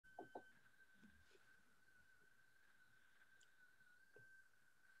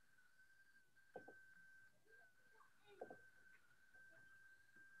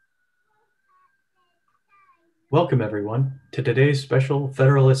Welcome, everyone, to today's special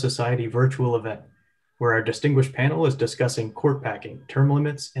Federalist Society virtual event, where our distinguished panel is discussing court packing, term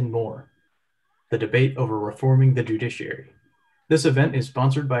limits, and more, the debate over reforming the judiciary. This event is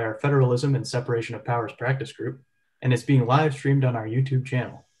sponsored by our Federalism and Separation of Powers practice group, and it's being live streamed on our YouTube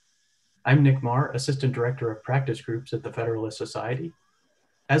channel. I'm Nick Marr, Assistant Director of Practice Groups at the Federalist Society.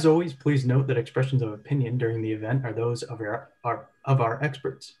 As always, please note that expressions of opinion during the event are those of our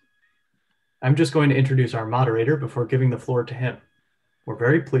experts. I'm just going to introduce our moderator before giving the floor to him. We're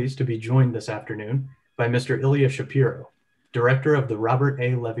very pleased to be joined this afternoon by Mr. Ilya Shapiro, Director of the Robert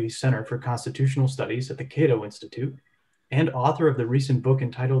A. Levy Center for Constitutional Studies at the Cato Institute and author of the recent book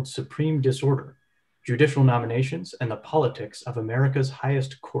entitled Supreme Disorder, Judicial Nominations and the Politics of America's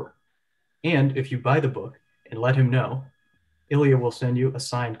Highest Court. And if you buy the book and let him know, Ilya will send you a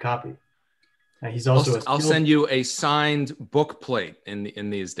signed copy. He's also I'll send you a signed book plate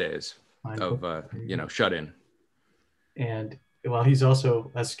in these days of shut in. And well, he's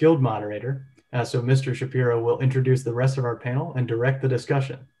also a skilled moderator. So Mr. Shapiro will introduce the rest of our panel and direct the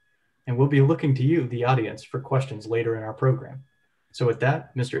discussion. And we'll be looking to you, the audience, for questions later in our program. So with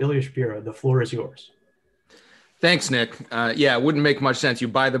that, Mr. Ilya Shapiro, the floor is yours. Thanks, Nick. Yeah, it wouldn't make much sense. You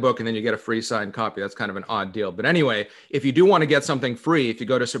buy the book and then you get a free signed copy. That's kind of an odd deal. But anyway, if you do want to get something free, if you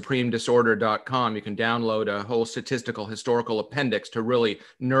go to supremedisorder.com, you can download a whole statistical historical appendix to really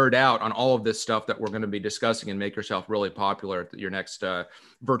nerd out on all of this stuff that we're going to be discussing and make yourself really popular at your next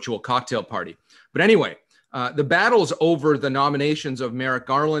virtual cocktail party. But anyway, the battles over the nominations of Merrick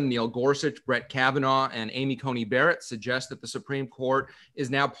Garland, Neil Gorsuch, Brett Kavanaugh, and Amy Coney Barrett suggest that the Supreme Court is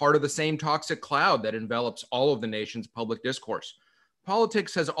now part of the same toxic cloud that envelops all of the nation's public discourse.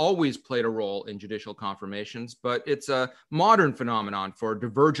 Politics has always played a role in judicial confirmations, but it's a modern phenomenon for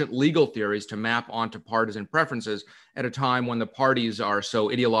divergent legal theories to map onto partisan preferences at a time when the parties are so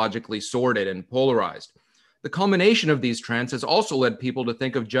ideologically sordid and polarized. The culmination of these trends has also led people to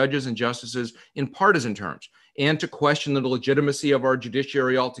think of judges and justices in partisan terms and to question the legitimacy of our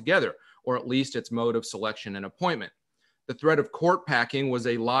judiciary altogether, or at least its mode of selection and appointment. The threat of court packing was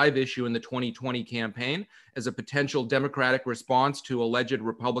a live issue in the 2020 campaign as a potential Democratic response to alleged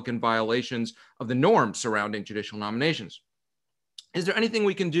Republican violations of the norms surrounding judicial nominations. Is there anything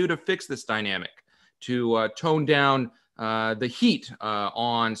we can do to fix this dynamic, to tone down the heat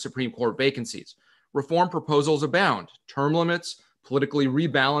on Supreme Court vacancies? Reform proposals abound: term limits, politically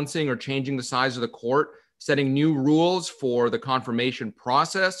rebalancing or changing the size of the court, setting new rules for the confirmation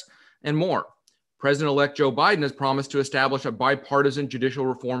process, and more. President-elect Joe Biden has promised to establish a bipartisan judicial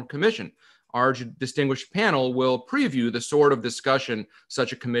reform commission. Our distinguished panel will preview the sort of discussion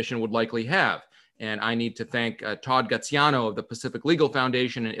such a commission would likely have. And I need to thank Todd Gaziano of the Pacific Legal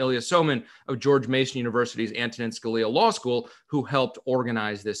Foundation and Ilya Soman of George Mason University's Antonin Scalia Law School, who helped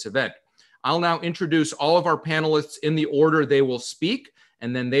organize this event. I'll now introduce all of our panelists in the order they will speak,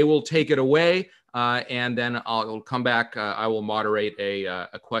 and then they will take it away. And then I'll come back. I will moderate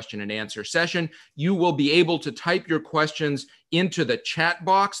a question and answer session. You will be able to type your questions into the chat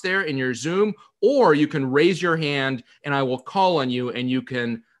box there in your Zoom, or you can raise your hand and I will call on you and you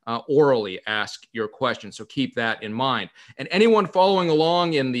can orally ask your question. So keep that in mind. And anyone following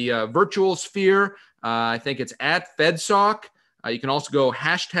along in the virtual sphere, I think it's at FedSoc. You can also go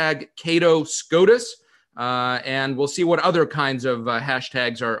hashtag Cato SCOTUS, and we'll see what other kinds of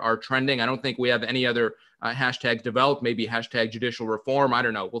hashtags are trending. I don't think we have any other hashtags developed, maybe hashtag judicial reform. I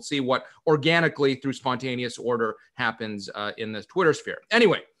don't know. We'll see what organically through spontaneous order happens in the Twitter sphere.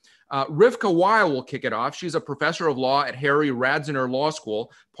 Anyway, Rivka Weil will kick it off. She's a professor of law at Harry Radziner Law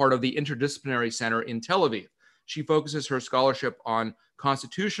School, part of the Interdisciplinary Center in Tel Aviv. She focuses her scholarship on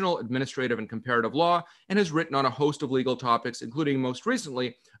constitutional, administrative, and comparative law, and has written on a host of legal topics, including most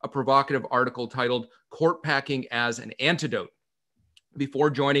recently a provocative article titled Court Packing as an Antidote.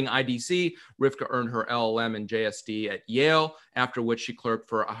 Before joining IDC, Rivka earned her LLM and JSD at Yale, after which she clerked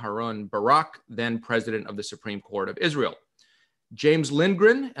for Aharon Barak, then president of the Supreme Court of Israel. James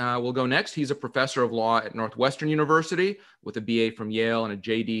Lindgren will go next. He's a professor of law at Northwestern University with a BA from Yale and a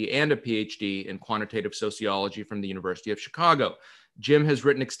JD and a PhD in quantitative sociology from the University of Chicago. Jim has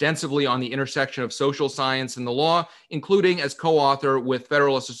written extensively on the intersection of social science and the law, including as co-author with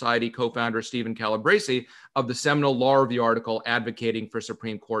Federalist Society co-founder Stephen Calabresi of the seminal law review article advocating for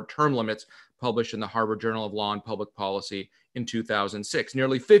Supreme Court term limits, published in the Harvard Journal of Law and Public Policy in 2006,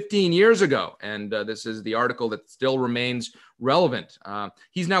 nearly 15 years ago. And this is the article that still remains relevant.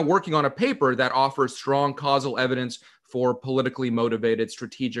 He's now working on a paper that offers strong causal evidence for politically motivated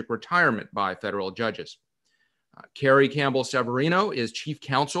strategic retirement by federal judges. Carrie Campbell Severino is Chief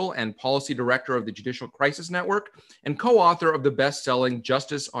Counsel and Policy Director of the Judicial Crisis Network and co-author of the best-selling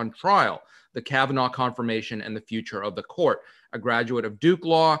Justice on Trial, the Kavanaugh Confirmation and the Future of the Court. A graduate of Duke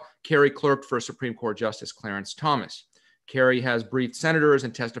Law, Carey clerked for Supreme Court Justice Clarence Thomas. Carey has briefed senators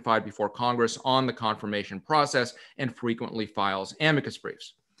and testified before Congress on the confirmation process and frequently files amicus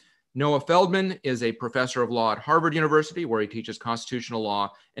briefs. Noah Feldman is a professor of law at Harvard University, where he teaches constitutional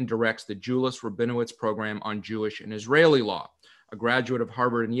law and directs the Julis Rabinowitz program on Jewish and Israeli law. A graduate of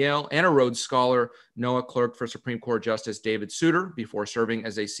Harvard and Yale and a Rhodes Scholar, Noah clerked for Supreme Court Justice David Souter before serving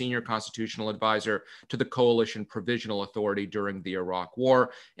as a senior constitutional advisor to the Coalition Provisional Authority during the Iraq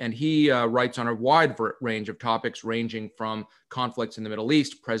War. And he writes on a wide range of topics, ranging from conflicts in the Middle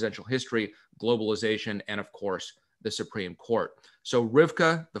East, presidential history, globalization, and of course, the Supreme Court. So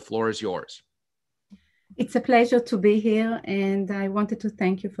Rivka, the floor is yours. It's a pleasure to be here, and I wanted to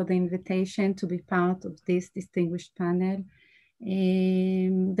thank you for the invitation to be part of this distinguished panel.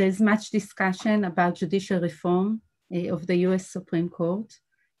 There's much discussion about judicial reform of the US Supreme Court,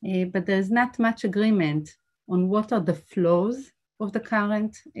 but there's not much agreement on what are the flaws of the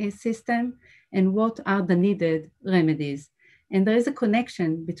current system and what are the needed remedies. And there is a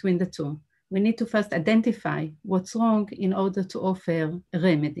connection between the two. We need to first identify what's wrong in order to offer a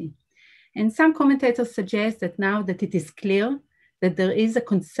remedy. And some commentators suggest that now that it is clear that there is a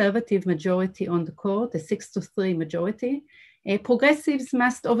conservative majority on the court, a 6-3 majority, progressives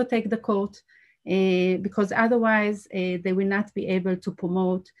must overtake the court because otherwise they will not be able to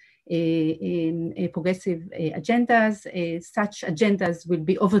promote progressive agendas. Such agendas will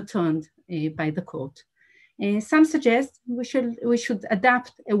be overturned by the court. Some suggest we should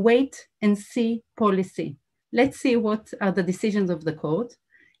adopt a wait and see policy. Let's see what are the decisions of the court.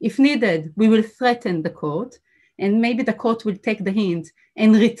 If needed, we will threaten the court, and maybe the court will take the hint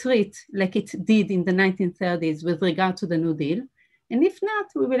and retreat like it did in the 1930s with regard to the New Deal. And if not,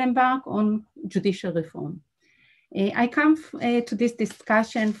 we will embark on judicial reform. I come to this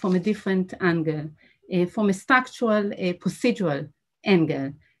discussion from a different angle, from a structural, procedural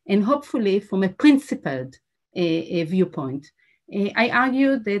angle, and hopefully from a principled viewpoint. I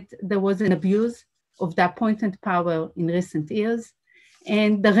argue that there was an abuse of the appointment power in recent years,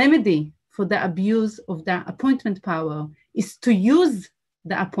 and the remedy for the abuse of the appointment power is to use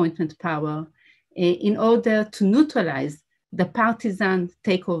the appointment power in order to neutralize the partisan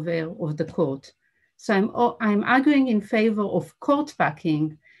takeover of the court. So I'm arguing in favor of court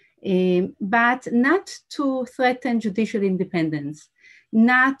packing, but not to threaten judicial independence,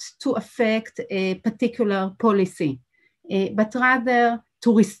 not to affect a particular policy, but rather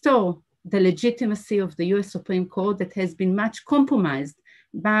to restore the legitimacy of the US Supreme Court that has been much compromised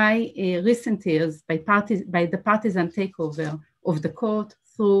by recent years by the partisan takeover of the court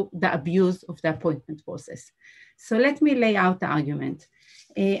through the abuse of the appointment process. So let me lay out the argument.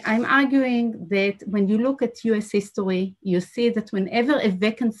 I'm arguing that when you look at US history, you see that whenever a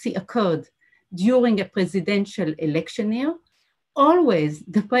vacancy occurred during a presidential election year, always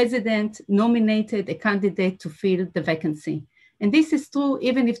the president nominated a candidate to fill the vacancy. And this is true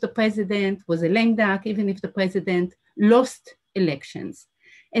even if the president was a lame duck, even if the president lost elections.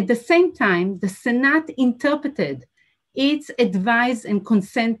 At the same time, the Senate interpreted its advise and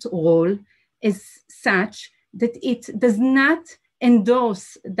consent role as such that it does not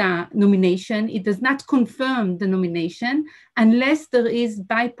endorse the nomination, it does not confirm the nomination unless there is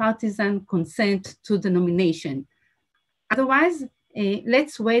bipartisan consent to the nomination. Otherwise,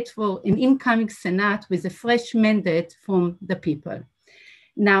 let's wait for an incoming Senate with a fresh mandate from the people.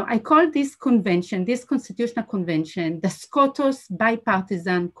 Now, I call this convention, this constitutional convention, the SCOTUS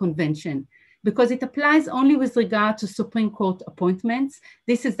Bipartisan Convention, because it applies only with regard to Supreme Court appointments.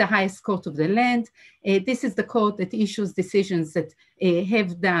 This is the highest court of the land. This is the court that issues decisions that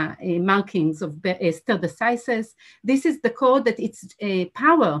have the markings of stare decisis. This is the court that its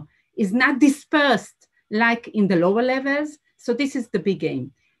power is not dispersed like in the lower levels. So this is the big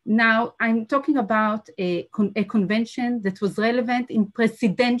aim. Now, I'm talking about a convention that was relevant in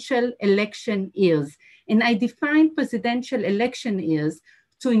presidential election years. And I define presidential election years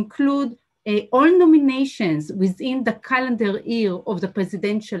to include all nominations within the calendar year of the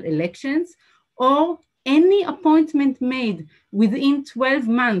presidential elections, or any appointment made within 12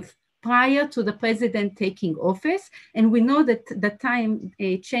 months prior to the president taking office. And we know that the time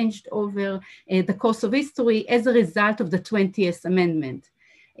changed over the course of history as a result of the 20th Amendment.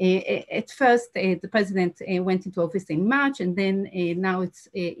 At first, the president went into office in March, and then now it's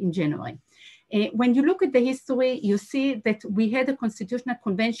in January. When you look at the history, you see that we had a constitutional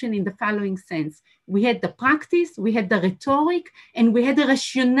convention in the following sense. We had the practice, we had the rhetoric, and we had the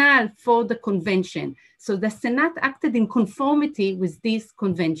rationale for the convention. So the Senate acted in conformity with this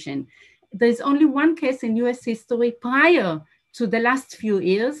convention. There's only one case in US history prior to the last few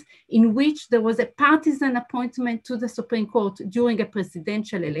years, in which there was a partisan appointment to the Supreme Court during a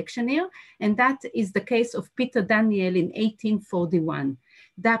presidential election year, and that is the case of Peter Daniel in 1841.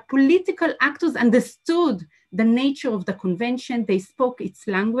 The political actors understood the nature of the convention, they spoke its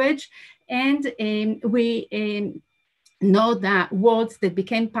language, and we know the words that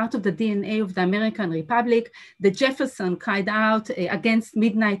became part of the DNA of the American Republic. The Jefferson cried out against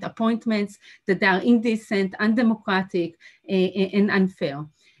midnight appointments, that they are indecent, undemocratic, and unfair.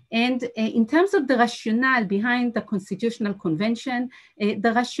 And in terms of the rationale behind the Constitutional Convention,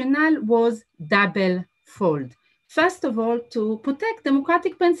 the rationale was double-fold. First of all, to protect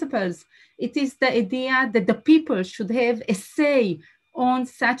democratic principles. It is the idea that the people should have a say on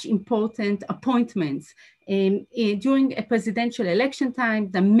such important appointments. During a presidential election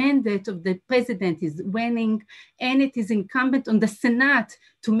time, the mandate of the president is waning, and it is incumbent on the Senate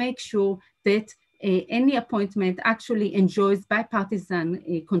to make sure that any appointment actually enjoys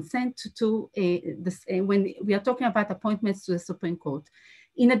bipartisan consent to when we are talking about appointments to the Supreme Court.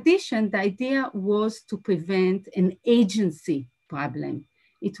 In addition, the idea was to prevent an agency problem.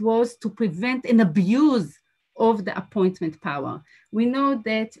 It was to prevent an abuse of the appointment power. We know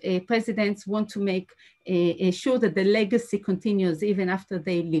that presidents want to make sure that the legacy continues even after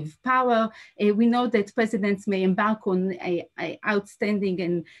they leave power. We know that presidents may embark on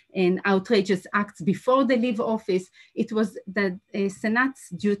outstanding and outrageous acts before they leave office. It was the Senate's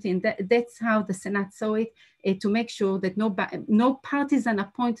duty, and that's how the Senate saw it, to make sure that no partisan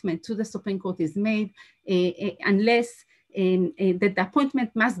appointment to the Supreme Court is made unless that the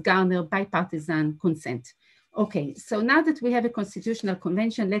appointment must garner bipartisan consent. Okay, so now that we have a constitutional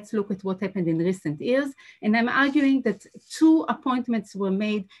convention, let's look at what happened in recent years. And I'm arguing that two appointments were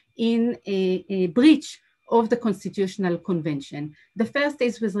made in a breach of the constitutional convention. The first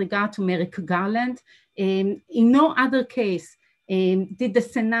is with regard to Merrick Garland. In no other case did the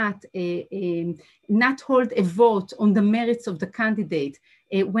Senate not hold a vote on the merits of the candidate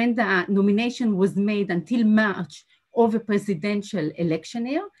when the nomination was made until March of a presidential election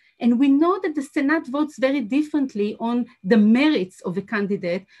year. And we know that the Senate votes very differently on the merits of a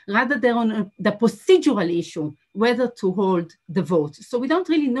candidate rather than on the procedural issue, whether to hold the vote. So we don't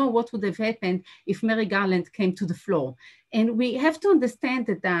really know what would have happened if Merrick Garland came to the floor. And we have to understand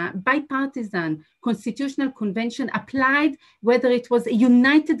that the bipartisan constitutional convention applied whether it was a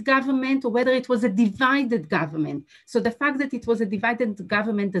united government or whether it was a divided government. So the fact that it was a divided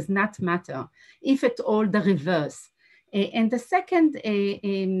government does not matter, if at all the reverse. And the second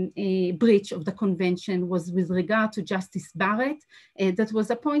breach of the convention was with regard to Justice Barrett, that was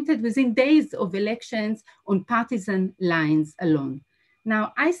appointed within days of elections on partisan lines alone.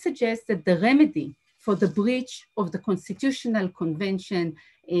 Now, I suggest that the remedy for the breach of the Constitutional Convention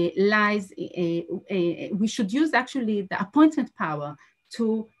lies, we should use actually the appointment power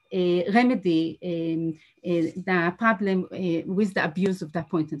to remedy the problem with the abuse of the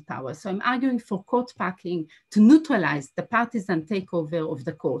appointment power. So I'm arguing for court packing to neutralize the partisan takeover of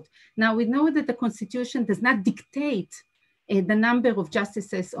the court. Now we know that the Constitution does not dictate the number of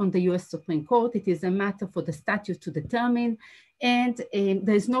justices on the US Supreme Court. It is a matter for the statute to determine. And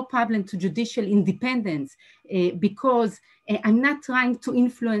there is no problem to judicial independence because I'm not trying to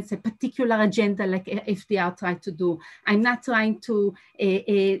influence a particular agenda like FDR tried to do. I'm not trying to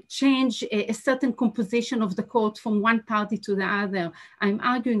change a certain composition of the court from one party to the other. I'm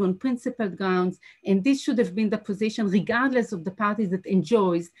arguing on principled grounds, and this should have been the position regardless of the party that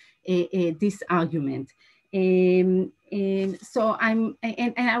enjoys this argument. So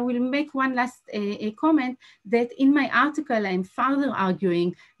I will make one last comment that in my article, I'm further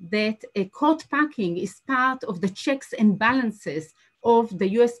arguing that court packing is part of the checks and balances of the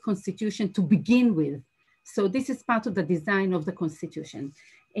US Constitution to begin with. So this is part of the design of the Constitution.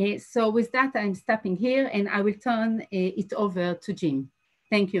 So with that, I'm stopping here and I will turn it over to Jim.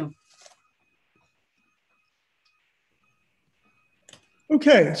 Thank you.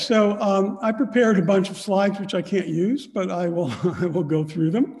 Okay, so I prepared a bunch of slides which I can't use, but I will go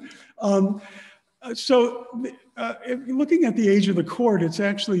through them. Looking at the age of the court, it's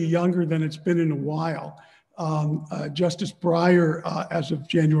actually younger than it's been in a while. Justice Breyer, as of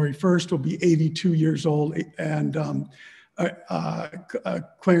January 1st, will be 82 years old, and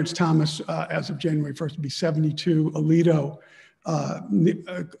Clarence Thomas, as of January 1st, will be 72. Alito,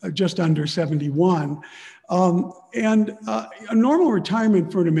 just under 71. A normal retirement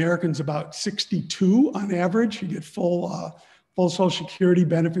for an American is about 62 on average. You get full Social Security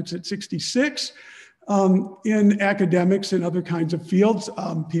benefits at 66. In academics and other kinds of fields,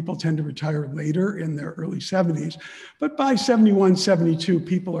 people tend to retire later in their early 70s. But by 71, 72,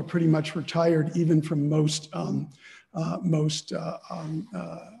 people are pretty much retired even from most most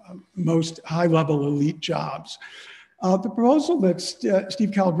high-level elite jobs. The proposal that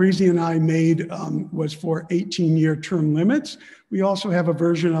Steve Calabrese and I made was for 18-year term limits. We also have a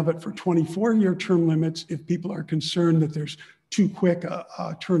version of it for 24-year term limits if people are concerned that there's too quick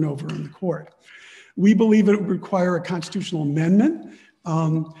a turnover in the court. We believe it would require a constitutional amendment.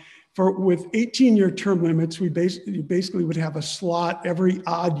 With 18-year term limits, we basically would have a slot every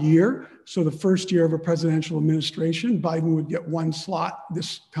odd year. So the first year of a presidential administration, Biden would get one slot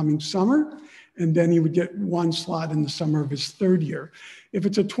this coming summer, and then he would get one slot in the summer of his third year. If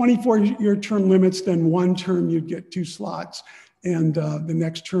it's a 24-year term limits, then one term you'd get two slots, and the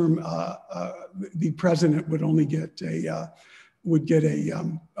next term, the president would only get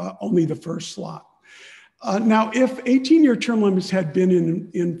only the first slot. Now, if 18-year term limits had been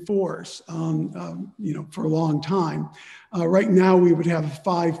in force, for a long time, right now we would have a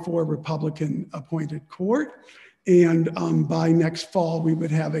 5-4 Republican appointed court. And by next fall, we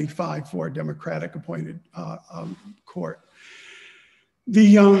would have a 5-4 Democratic appointed court.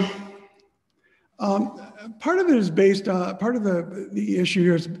 The part of it is based, part of the issue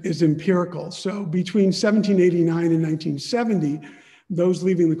here is empirical. So between 1789 and 1970, those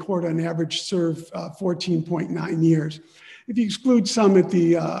leaving the court on average serve 14.9 years. If you exclude some at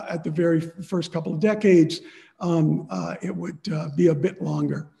the very first couple of decades, it would be a bit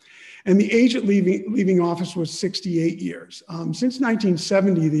longer. And the age at leaving office was 68 years. Since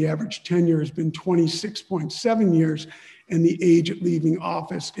 1970, the average tenure has been 26.7 years, and the age at leaving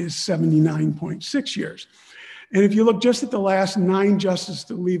office is 79.6 years. And if you look just at the last 9 justices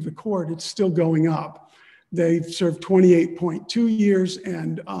to leave the court, it's still going up. They've served 28.2 years,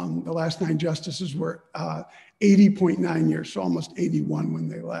 and the last 9 justices were 80.9 years, so almost 81 when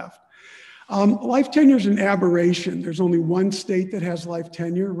they left. Life tenure is an aberration. There's only one state that has life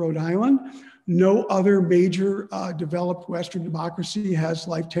tenure, Rhode Island. No other major developed Western democracy has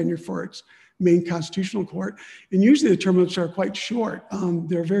life tenure for its main constitutional court. And usually the term limits are quite short.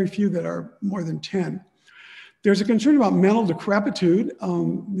 There are very few that are more than 10. There's a concern about mental decrepitude.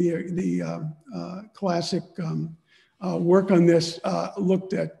 The classic work on this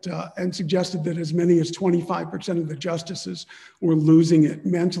looked at and suggested that as many as 25% of the justices were losing it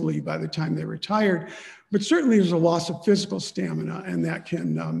mentally by the time they retired. But certainly there's a loss of physical stamina, and that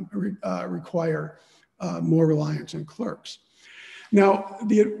can require more reliance on clerks. Now,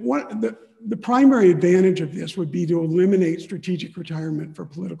 the primary advantage of this would be to eliminate strategic retirement for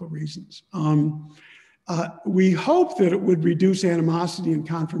political reasons. We hope that it would reduce animosity and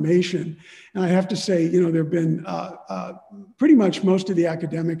confirmation. And I have to say, there have been pretty much most of the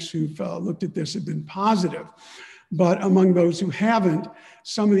academics who've looked at this have been positive. But among those who haven't,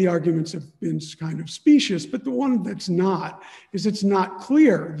 some of the arguments have been kind of specious. But the one that's not is it's not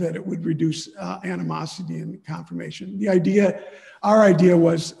clear that it would reduce animosity and confirmation. Our idea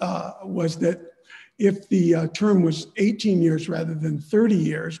was that if the term was 18 years rather than 30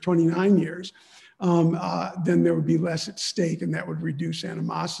 years, 29 years, then there would be less at stake, and that would reduce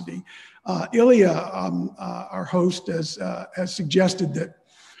animosity. Ilya, our host, has suggested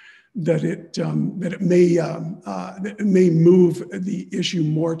that it may move the issue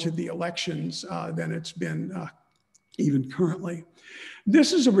more to the elections than it's been even currently.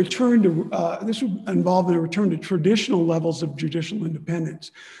 This is a return to this would involve a return to traditional levels of judicial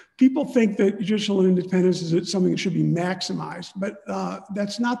independence. People think that judicial independence is something that should be maximized, but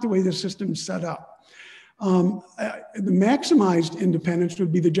that's not the way the system's set up. The maximized independence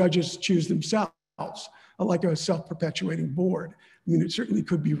would be the judges choose themselves, like a self-perpetuating board. I mean, it certainly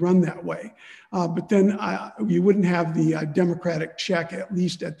could be run that way, but then you wouldn't have the democratic check, at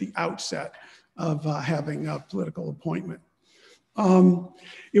least at the outset of having a political appointment.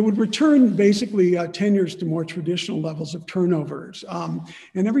 It would return basically tenures to more traditional levels of turnovers.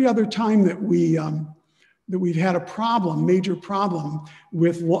 And every other time that we've had a major problem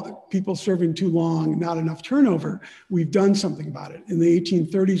with people serving too long, not enough turnover, we've done something about it. In the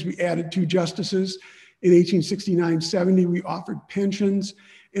 1830s, we added 2 justices. In 1869-70, we offered pensions.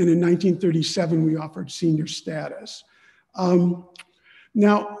 And in 1937, we offered senior status.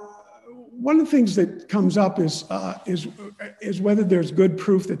 Now, one of the things that comes up is whether there's good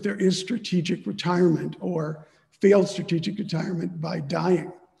proof that there is strategic retirement or failed strategic retirement by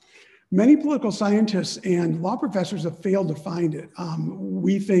dying. Many political scientists and law professors have failed to find it.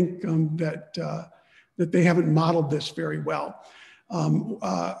 We think that they haven't modeled this very well.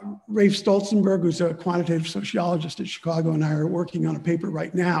 Rafe Stolzenberg, who's a quantitative sociologist at Chicago, and I are working on a paper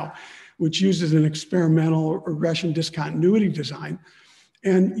right now, which uses an experimental regression discontinuity design.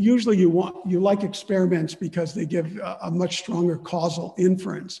 And usually you like experiments because they give a much stronger causal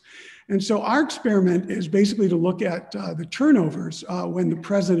inference. And so our experiment is basically to look at the turnovers when the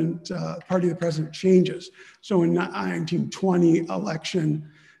party of the president changes. So in 1920 election,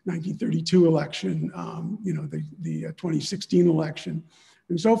 1932 election, the 2016 election,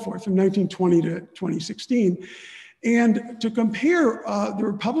 and so forth, from 1920 to 2016. And to compare the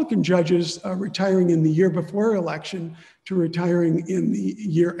Republican judges retiring in the year before election to retiring in the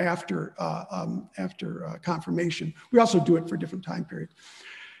year after confirmation. We also do it for different time periods.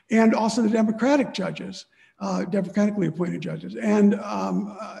 And also the Democratic judges, democratically appointed judges. And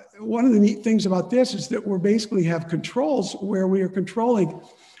one of the neat things about this is that we basically have controls where we are controlling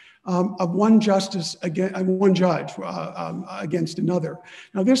of one justice one judge against another.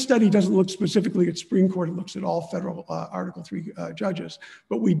 Now, this study doesn't look specifically at Supreme Court; it looks at all federal Article III judges.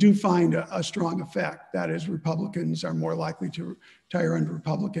 But we do find a strong effect. That is, Republicans are more likely to retire under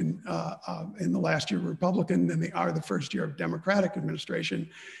Republican in the last year of Republican than they are the first year of Democratic administration,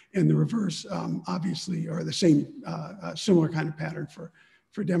 and the reverse, obviously, or the same similar kind of pattern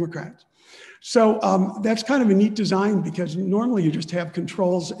for Democrats. So that's kind of a neat design, because normally you just have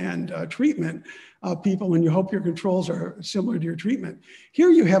controls and treatment people, and you hope your controls are similar to your treatment.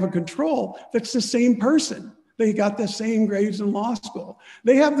 Here you have a control that's the same person. They got the same grades in law school.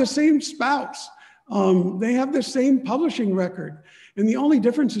 They have the same spouse. They have the same publishing record. And the only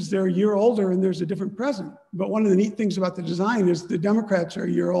difference is they're a year older and there's a different president. But one of the neat things about the design is the Democrats are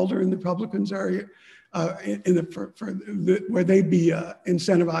a year older and the Republicans are where they'd be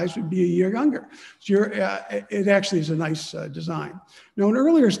incentivized would be a year younger. So it actually is a nice design. Now, an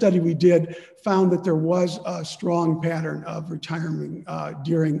earlier study we did found that there was a strong pattern of retirement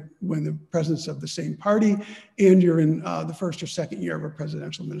when the presidents of the same party and you're in the first or second year of a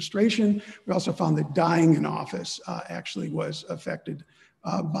presidential administration. We also found that dying in office actually was affected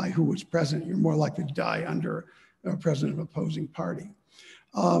by who was president. You're more likely to die under a president of opposing party.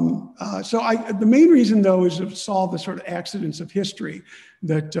 The main reason, though, is to solve the sort of accidents of history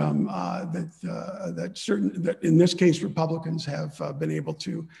that in this case Republicans have been able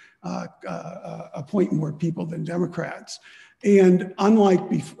to appoint more people than Democrats. And unlike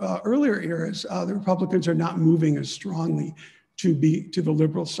earlier eras, the Republicans are not moving as strongly to the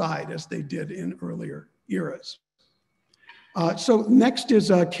liberal side as they did in earlier eras. So next is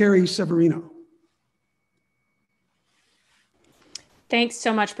Carrie Severino. Thanks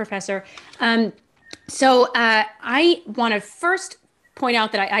so much, Professor. I want to first point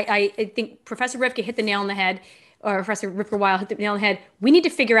out that I think Professor Rifka hit the nail on the head, or Professor Rifka-Weil hit the nail on the head. We need to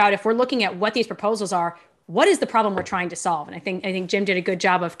figure out, if we're looking at what these proposals are, what is the problem we're trying to solve? And I think Jim did a good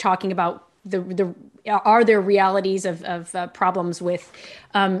job of talking about are there realities of problems with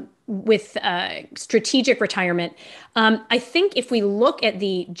strategic retirement. I think if we look at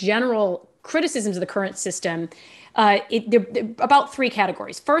the general criticisms of the current system, there are about three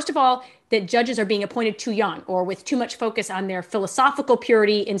categories. First of all, that judges are being appointed too young, or with too much focus on their philosophical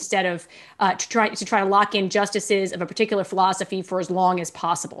purity instead of to try to lock in justices of a particular philosophy for as long as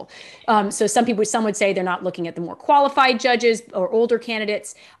possible. So some would say they're not looking at the more qualified judges or older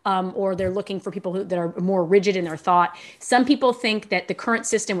candidates, or they're looking for people that are more rigid in their thought. Some people think that the current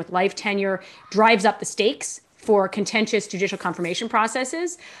system with life tenure drives up the stakes for contentious judicial confirmation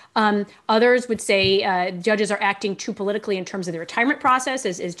processes. Others would say judges are acting too politically in terms of the retirement process,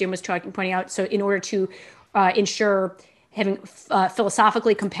 as Jim was pointing out. So in order to ensure having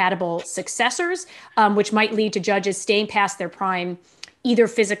philosophically compatible successors, which might lead to judges staying past their prime, either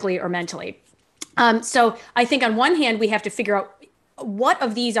physically or mentally. So I think on one hand, we have to figure out what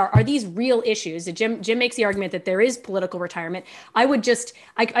of these are these real issues? Jim makes the argument that there is political retirement. I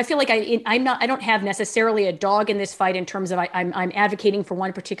feel like I don't have necessarily a dog in this fight in terms of I'm advocating for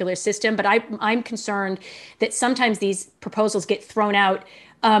one particular system, but I'm concerned that sometimes these proposals get thrown out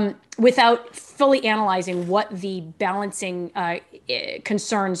without fully analyzing what the balancing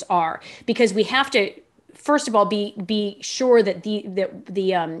concerns are, because we have to, first of all, be sure that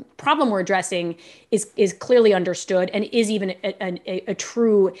the problem we're addressing is clearly understood and is even a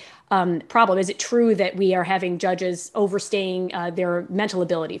true problem. Is it true that we are having judges overstaying their mental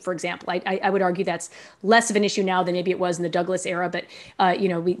ability, for example? I would argue that's less of an issue now than maybe it was in the Douglas era, but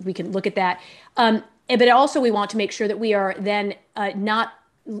we can look at that. But also we want to make sure that we are then not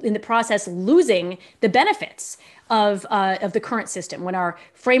in the process losing the benefits of the current system. When our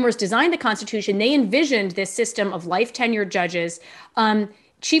framers designed the Constitution, they envisioned this system of life tenured judges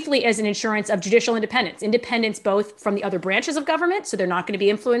chiefly as an assurance of judicial independence both from the other branches of government, so they're not going to be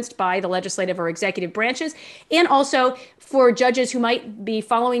influenced by the legislative or executive branches, and also for judges who might be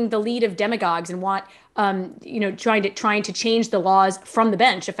following the lead of demagogues and want trying to change the laws from the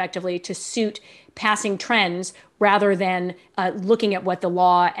bench effectively to suit passing trends rather than looking at what the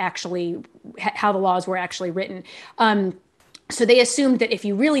law actually, how the laws were actually written. So they assumed that if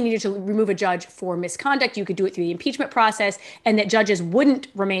you really needed to remove a judge for misconduct, you could do it through the impeachment process, and that judges wouldn't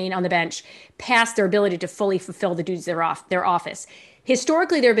remain on the bench past their ability to fully fulfill the duties of their office.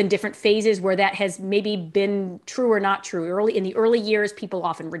 Historically, there have been different phases where that has maybe been true or not true. In the early years, people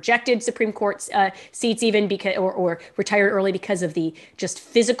often rejected Supreme Court seats even because, or retired early because of the just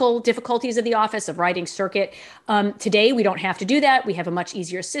physical difficulties of the office of riding circuit. Today, we don't have to do that. We have a much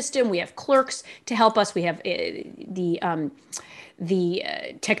easier system. We have clerks to help us. We have the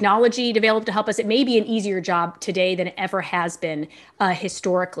technology developed to help us. It may be an easier job today than it ever has been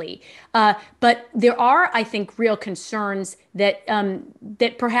historically. But there are, I think, real concerns that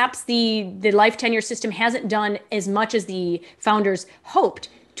that perhaps the life tenure system hasn't done as much as the founders hoped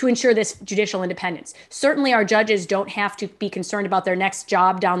to ensure this judicial independence. Certainly, our judges don't have to be concerned about their next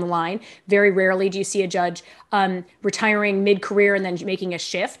job down the line. Very rarely do you see a judge retiring mid-career and then making a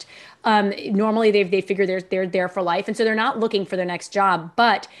shift. Normally, they figure they're there for life, and so they're not looking for their next job.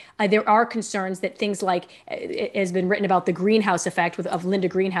 But there are concerns that things like, it has been written about the greenhouse effect of Linda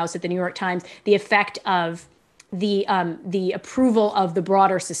Greenhouse at the New York Times, the effect of the approval of the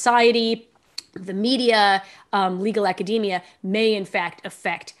broader society, the media, legal academia may in fact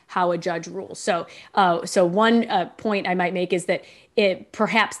affect how a judge rules. So one point I might make is that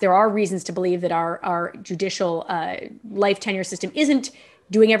perhaps there are reasons to believe that our judicial life tenure system isn't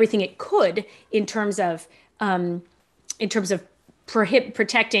doing everything it could in terms of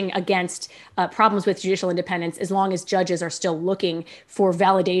protecting against problems with judicial independence, as long as judges are still looking for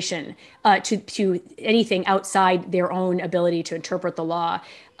validation to anything outside their own ability to interpret the law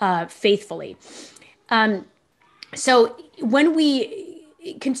faithfully. So when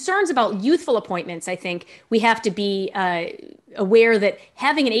concerns about youthful appointments, I think we have to be aware that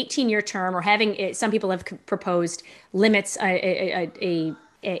having an 18-year term, or having, some people have proposed limits, a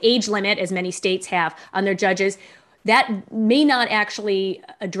age limit, as many states have, on their judges, that may not actually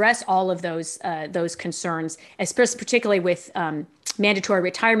address all of those concerns, especially particularly with mandatory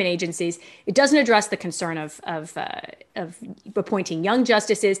retirement agencies. It doesn't address the concern of appointing young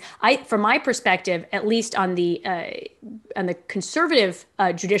justices. From my perspective, at least on the conservative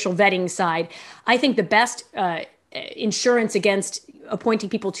judicial vetting side, I think the best insurance against appointing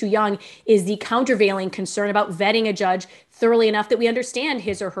people too young is the countervailing concern about vetting a judge thoroughly enough that we understand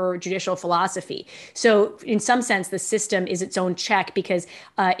his or her judicial philosophy. So in some sense, the system is its own check, because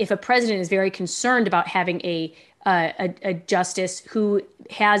if a president is very concerned about having a justice who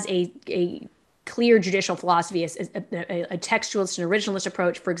has a clear judicial philosophy, a textualist and originalist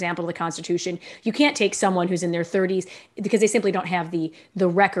approach, for example, to the Constitution, you can't take someone who's in their 30s, because they simply don't have the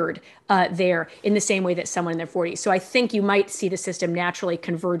record there in the same way that someone in their 40s. So I think you might see the system naturally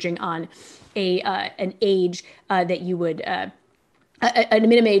converging on an age that you would, a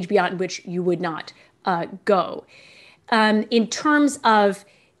minimum age beyond which you would not go. In terms of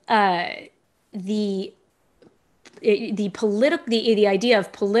the idea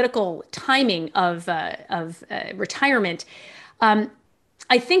of political timing of retirement,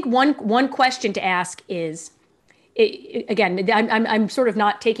 I think one question to ask is, again, I'm sort of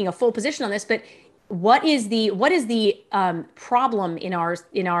not taking a full position on this, but what is the problem in our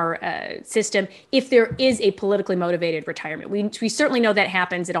system if there is a politically motivated retirement? We certainly know that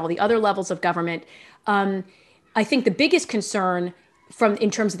happens at all the other levels of government. I think the biggest concern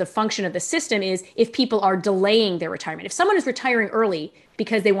in terms of the function of the system is if people are delaying their retirement. If someone is retiring early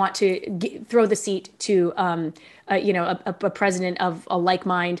because they want to throw the seat to a president of a like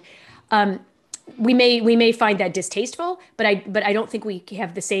mind, we may find that distasteful, but I don't think we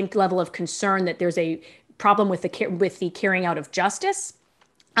have the same level of concern that there's a problem with the carrying out of justice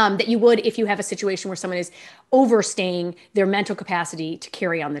that you would if you have a situation where someone is overstaying their mental capacity to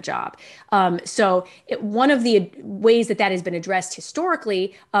carry on the job. So one of the ways that has been addressed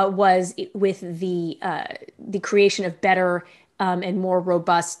historically was with the creation of better and more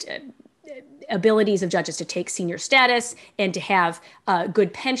robust abilities of judges to take senior status and to have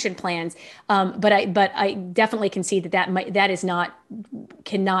good pension plans. But I definitely concede that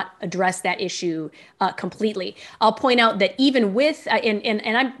cannot address that issue completely. I'll point out that even with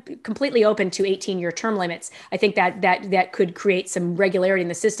and I'm completely open to 18-year term limits. I think that could create some regularity in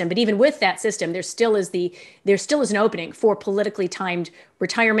the system. But even with that system, there still is an opening for politically timed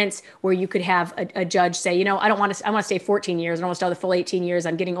retirements where you could have a judge say, I want to stay 14 years. I don't want to stay the full 18 years.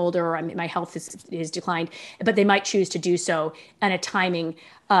 I'm getting older, or my health is declined. But they might choose to do so on a timing.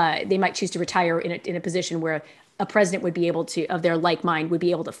 They might choose to retire in a position where a president would be able to, of their like mind, would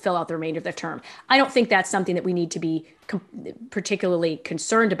be able to fill out the remainder of their term. I don't think that's something that we need to be particularly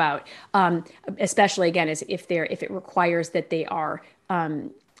concerned about, especially again, as if it requires that they are,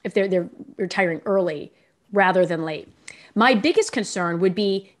 if they're retiring early rather than late. My biggest concern would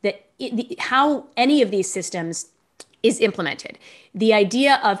be that how any of these systems is implemented. The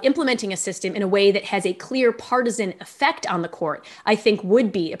idea of implementing a system in a way that has a clear partisan effect on the court, I think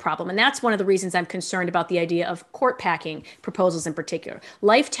would be a problem. And that's one of the reasons I'm concerned about the idea of court packing proposals in particular.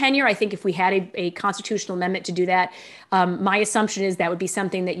 Life tenure, I think if we had a constitutional amendment to do that, my assumption is that would be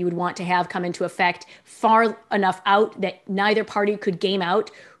something that you would want to have come into effect far enough out that neither party could game out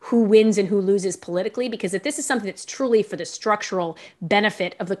who wins and who loses politically, because if this is something that's truly for the structural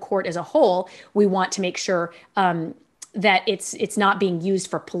benefit of the court as a whole, we want to make sure that it's not being used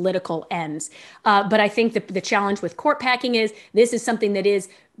for political ends. But I think the challenge with court packing is this is something that is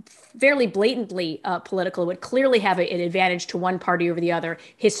fairly blatantly political. It would clearly have an advantage to one party over the other.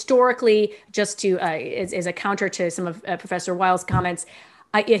 Historically, just to as a counter to some of Professor Weil's comments,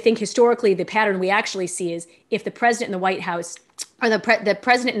 I think historically the pattern we actually see is if the president in the White House or the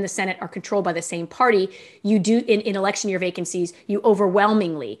president and the Senate are controlled by the same party, you do in election year vacancies, you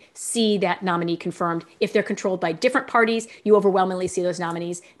overwhelmingly see that nominee confirmed. If they're controlled by different parties, you overwhelmingly see those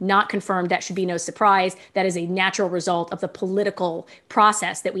nominees not confirmed. That should be no surprise. That is a natural result of the political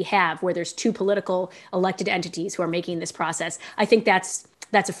process that we have, where there's two political elected entities who are making this process. I think that's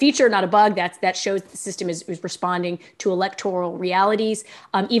a feature, not a bug. That shows the system is responding to electoral realities,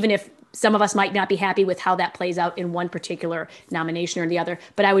 even if some of us might not be happy with how that plays out in one particular nomination or the other.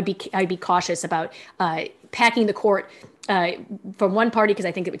 But I'd be cautious about packing the court from one party, because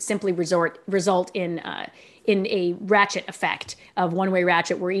I think it would simply result in a ratchet effect of one-way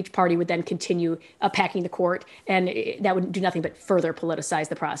ratchet, where each party would then continue packing the court, and that would do nothing but further politicize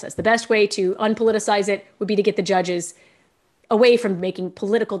the process. The best way to unpoliticize it would be to get the judges away from making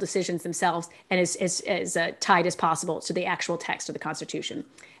political decisions themselves and as tied as possible to the actual text of the Constitution.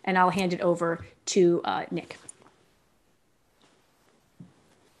 And I'll hand it over to Nick.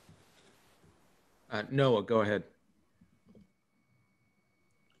 Noah, go ahead.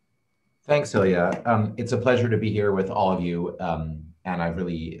 Thanks, Ilya. It's a pleasure to be here with all of you, and I've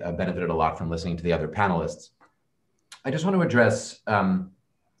really benefited a lot from listening to the other panelists. I just want to address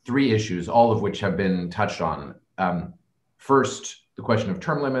three issues, all of which have been touched on. First, the question of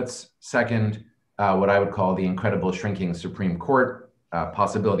term limits. Second, what I would call the incredible shrinking Supreme Court,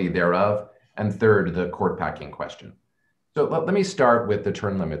 possibility thereof. And third, the court packing question. So let me start with the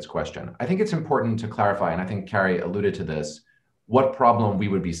term limits question. I think it's important to clarify, and I think Carrie alluded to this, what problem we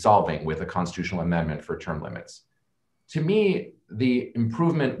would be solving with a constitutional amendment for term limits. To me, the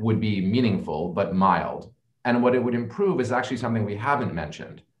improvement would be meaningful, but mild. And what it would improve is actually something we haven't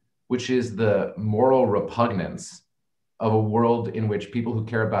mentioned, which is the moral repugnance of a world in which people who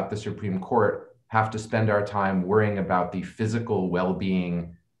care about the Supreme Court have to spend our time worrying about the physical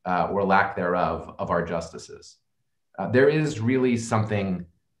well-being or lack thereof of our justices. There is really something,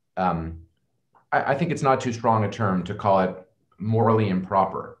 I think it's not too strong a term to call it morally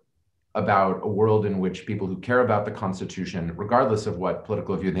improper, about a world in which people who care about the Constitution, regardless of what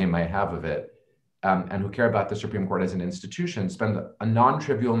political view they might have of it, and who care about the Supreme Court as an institution, spend a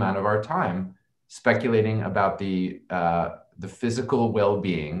non-trivial amount of our time speculating about the physical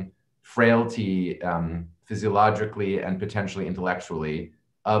well-being, frailty, physiologically and potentially intellectually,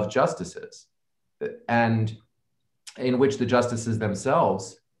 of justices, and in which the justices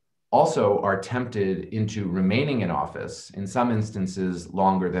themselves also are tempted into remaining in office, in some instances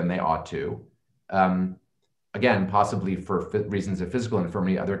longer than they ought to. Again, possibly for reasons of physical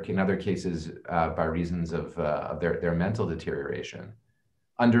infirmity, in other cases by reasons of their mental deterioration,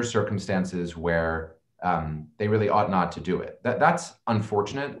 under circumstances where they really ought not to do it. That's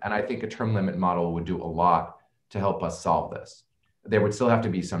unfortunate, and I think a term limit model would do a lot to help us solve this. There would still have to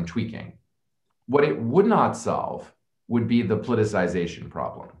be some tweaking. What it would not solve would be the politicization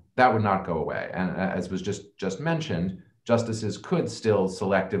problem. That would not go away. And as was just mentioned, justices could still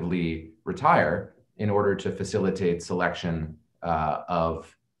selectively retire in order to facilitate selection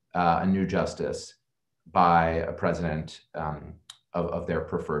of a new justice by a president of their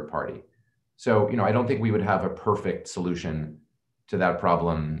preferred party. So, I don't think we would have a perfect solution to that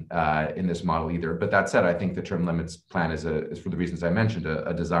problem in this model either. But that said, I think the term limits plan is for the reasons I mentioned,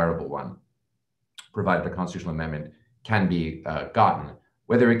 a desirable one, provided a constitutional amendment can be gotten.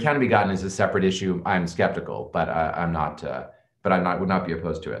 Whether it can be gotten is a separate issue. I'm skeptical, but would not be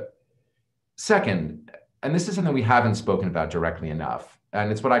opposed to it. Second, and this is something we haven't spoken about directly enough,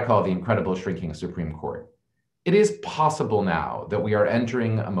 and it's what I call the incredible shrinking Supreme Court. It is possible now that we are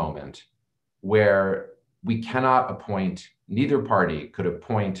entering a moment where we cannot appoint, neither party could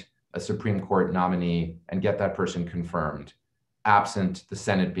appoint a Supreme Court nominee and get that person confirmed, absent the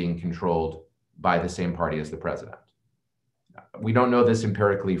Senate being controlled by the same party as the president. We don't know this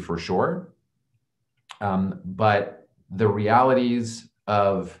empirically for sure, but the realities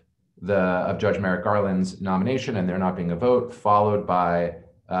of Judge Merrick Garland's nomination and there not being a vote, followed by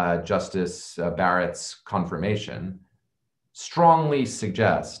Justice Barrett's confirmation, strongly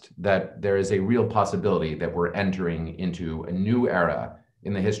suggest that there is a real possibility that we're entering into a new era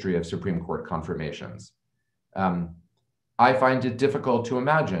in the history of Supreme Court confirmations. I find it difficult to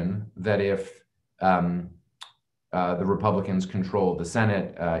imagine that if the Republicans control the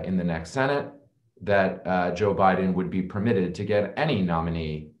Senate in the next Senate, that Joe Biden would be permitted to get any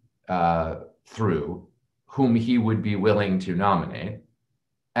nominee through whom he would be willing to nominate.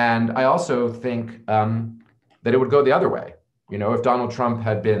 And I also think that it would go the other way. You know, if Donald Trump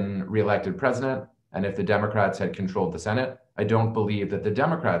had been reelected president and if the Democrats had controlled the Senate, I don't believe that the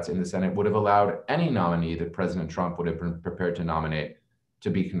Democrats in the Senate would have allowed any nominee that President Trump would have been prepared to nominate to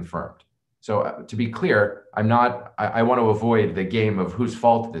be confirmed. So to be clear, I want to avoid the game of whose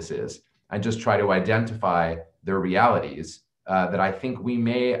fault this is. I just try to identify the realities that I think we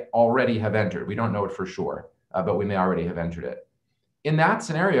may already have entered. We don't know it for sure, but we may already have entered it. In that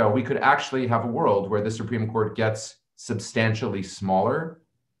scenario, we could actually have a world where the Supreme Court gets substantially smaller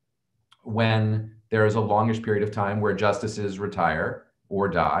when there is a longish period of time where justices retire or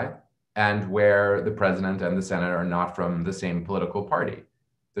die, and where the president and the Senate are not from the same political party.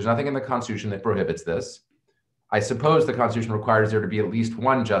 There's nothing in the Constitution that prohibits this. I suppose the Constitution requires there to be at least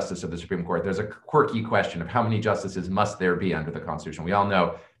one justice of the Supreme Court. There's a quirky question of how many justices must there be under the Constitution. We all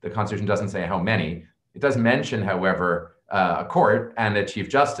know the Constitution doesn't say how many. It does mention, however, a court and a chief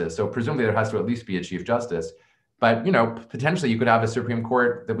justice. So presumably there has to at least be a chief justice. But, you know, potentially you could have a Supreme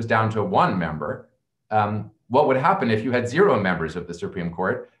Court that was down to one member. What would happen if you had 0 members of the Supreme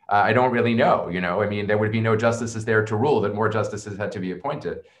Court? I don't really know. You know, I mean, there would be no justices there to rule, that more justices had to be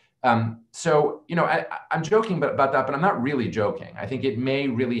appointed. So, you know, I'm joking about that, but I'm not really joking. I think it may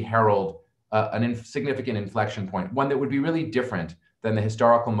really herald a significant inflection point, one that would be really different than the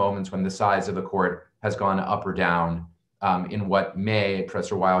historical moments when the size of the court has gone up or down in what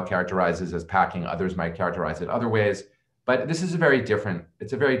Professor Weil characterizes as packing, others might characterize it other ways. But this is it's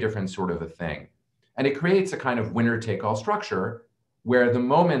a very different sort of a thing. And it creates a kind of winner-take-all structure where the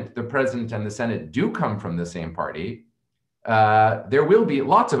moment the president and the Senate do come from the same party, there will be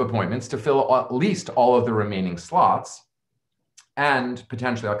lots of appointments to fill at least all of the remaining slots. And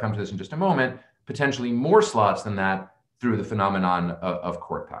potentially, I'll come to this in just a moment, potentially more slots than that through the phenomenon of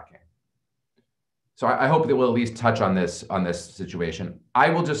court packing. So I hope that we'll at least touch on this situation. I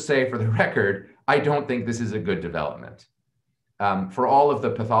will just say for the record, I don't think this is a good development. For all of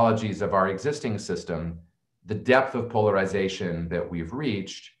the pathologies of our existing system, the depth of polarization that we've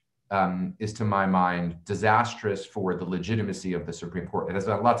reached is, to my mind, disastrous for the legitimacy of the Supreme Court. It has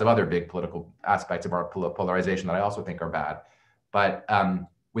lots of other big political aspects of our polarization that I also think are bad. But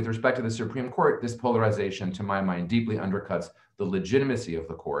with respect to the Supreme Court, this polarization, to my mind, deeply undercuts the legitimacy of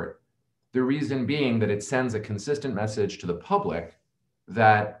the court. The reason being that it sends a consistent message to the public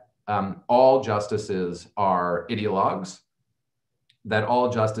that all justices are ideologues, that all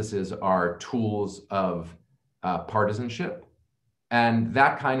justices are tools of partisanship. And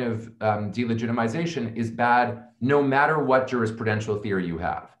that kind of delegitimization is bad no matter what jurisprudential theory you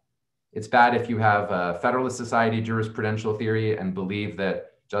have. It's bad if you have a Federalist Society jurisprudential theory and believe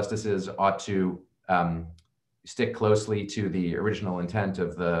that justices ought to stick closely to the original intent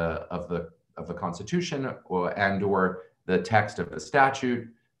of the Constitution or the text of the statute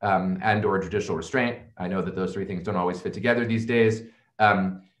and or judicial restraint. I know that those three things don't always fit together these days.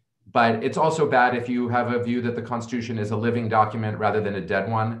 But it's also bad if you have a view that the Constitution is a living document rather than a dead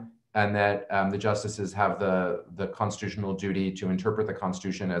one, and that the justices have the constitutional duty to interpret the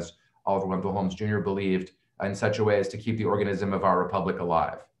Constitution, as Oliver Wendell Holmes Jr. believed, in such a way as to keep the organism of our republic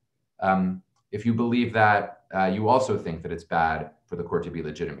alive. If you believe that, you also think that it's bad for the court to be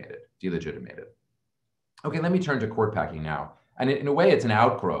delegitimated. Okay, let me turn to court packing now. And in a way, it's an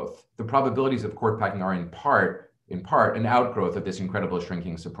outgrowth. The probabilities of court packing are in part an outgrowth of this incredible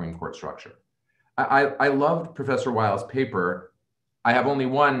shrinking Supreme Court structure. I loved Professor Weil's paper. I have only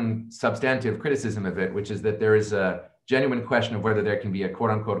one substantive criticism of it, which is that there is a genuine question of whether there can be a quote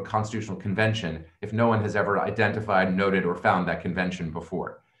unquote constitutional convention if no one has ever identified, noted, or found that convention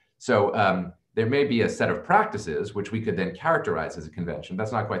before. So there may be a set of practices which we could then characterize as a convention.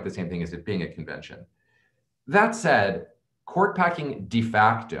 That's not quite the same thing as it being a convention. That said, court packing de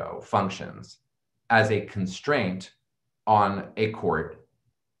facto functions as a constraint on a court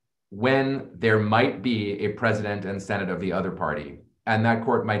when there might be a president and Senate of the other party, and that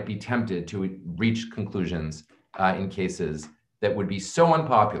court might be tempted to reach conclusions in cases that would be so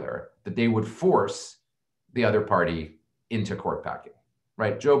unpopular that they would force the other party into court packing,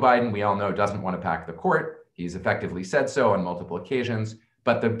 right? Joe Biden, we all know, doesn't want to pack the court. He's effectively said so on multiple occasions,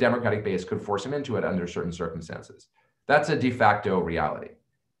 but the Democratic base could force him into it under certain circumstances. That's a de facto reality.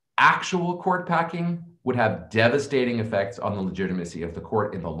 Actual court packing would have devastating effects on the legitimacy of the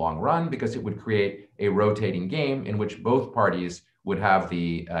court in the long run, because it would create a rotating game in which both parties would have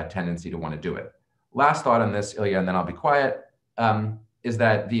the tendency to want to do it. Last thought on this, Ilya, and then I'll be quiet, is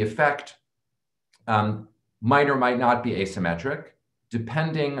that the effect might or might not be asymmetric,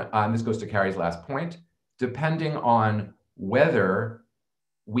 depending on, this goes to Carrie's last point, depending on whether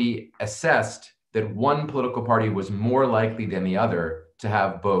we assessed that one political party was more likely than the other to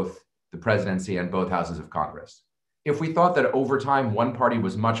have both the presidency and both houses of Congress. If we thought that over time one party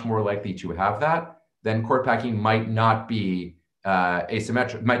was much more likely to have that, then court packing might not be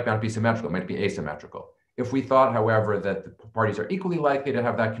asymmetrical, might not be symmetrical, it might be asymmetrical. If we thought, however, that the parties are equally likely to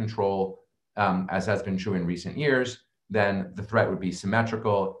have that control, as has been true in recent years, then the threat would be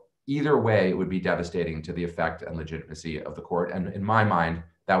symmetrical. Either way, it would be devastating to the effect and legitimacy of the court. And in my mind,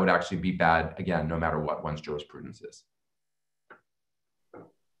 that would actually be bad, again, no matter what one's jurisprudence is.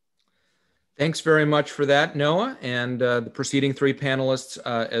 Thanks very much for that, Noah, and the preceding three panelists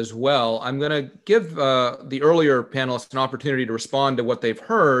as well. I'm going to give the earlier panelists an opportunity to respond to what they've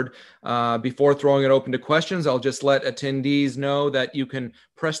heard. Before throwing it open to questions, I'll just let attendees know that you can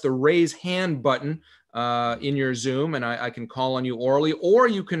press the raise hand button in your Zoom, and I can call on you orally, or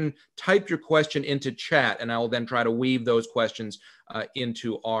you can type your question into chat, and I will then try to weave those questions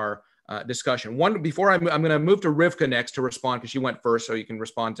into our discussion. Before I'm going to move to Rivka next to respond, because she went first, so you can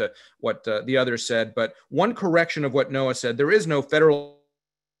respond to what the others said. But one correction of what Noah said: there is no federal.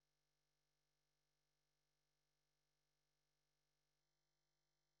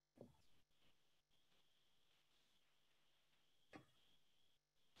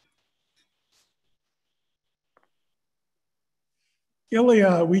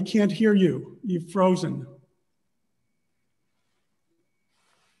 Ilya, we can't hear you. You've frozen.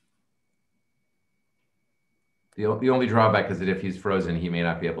 The only drawback is that if he's frozen, he may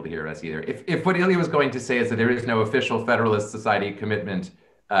not be able to hear us either. If what Ilya was going to say is that there is no official Federalist Society commitment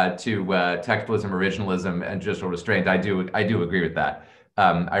to textualism, originalism, and judicial restraint, I do agree with that.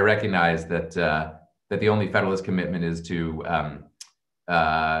 I recognize that that the only Federalist commitment is to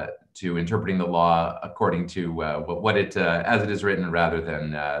interpreting the law according to what it as it is written, rather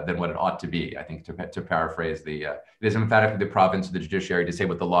than what it ought to be. I think to paraphrase it is emphatically the province of the judiciary to say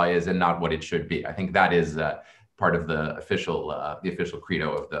what the law is and not what it should be. I think that is part of the official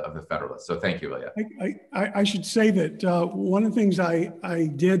credo of the Federalists. So thank you, Ilya. I should say that one of the things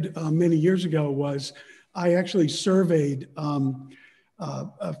I did many years ago was I actually surveyed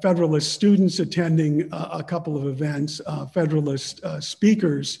Federalist students attending a couple of events, Federalist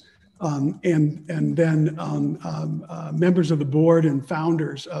speakers, and then members of the board and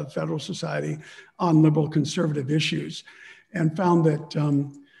founders of Federalist Society on liberal conservative issues, and found that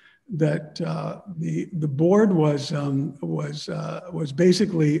the board was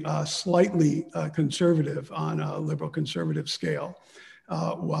basically slightly conservative on a liberal conservative scale,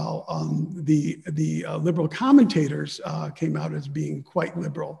 while the liberal commentators came out as being quite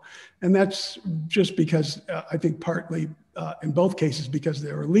liberal, and that's just because I think partly in both cases because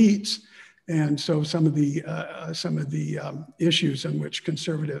they're elites, and so some of the issues in which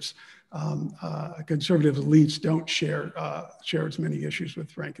conservative elites don't share as many issues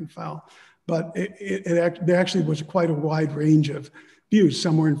with rank and file. But there actually was quite a wide range of views.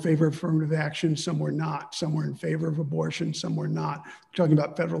 Some were in favor of affirmative action, some were not. Some were in favor of abortion, some were not. We're talking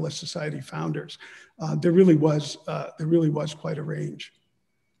about Federalist Society founders. There really was quite a range.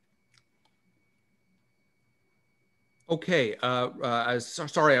 Okay,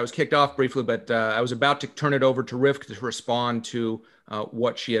 sorry I was kicked off briefly, but I was about to turn it over to Rivka to respond to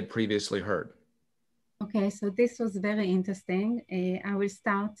what she had previously heard. Okay, so this was very interesting. I will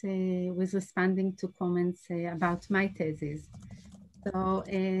start with responding to comments about my thesis. So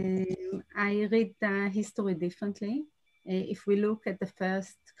I read the history differently. If we look at the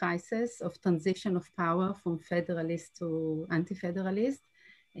first crisis of transition of power from federalist to anti-federalist,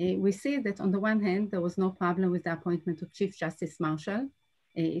 we see that on the one hand, there was no problem with the appointment of Chief Justice Marshall.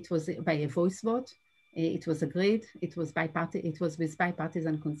 It was by a voice vote. It was agreed. It was with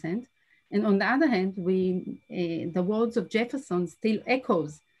bipartisan consent. And on the other hand, the words of Jefferson still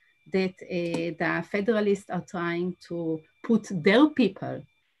echoes that the Federalists are trying to put their people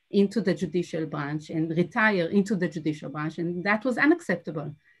into the judicial branch and retire into the judicial branch, and that was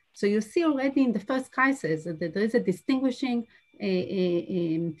unacceptable. So you see already in the first crisis that there is a distinguishing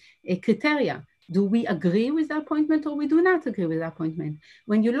criteria. Do we agree with the appointment or we do not agree with the appointment?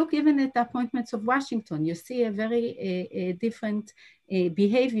 When you look even at the appointments of Washington, you see a very different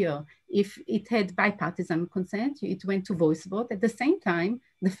behavior. If it had bipartisan consent, it went to voice vote. At the same time,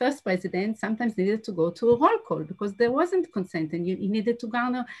 the first president sometimes needed to go to a roll call because there wasn't consent and he needed to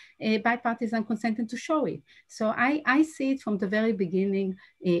garner a bipartisan consent and to show it. So I see it from the very beginning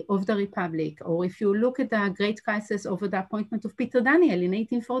of the Republic. Or if you look at the great crisis over the appointment of Peter Daniel in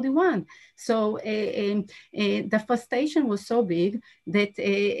 1841. So the frustration was so big that,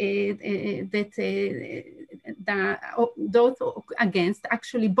 those against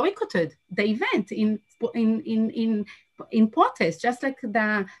actually boycotted the event in protest, just like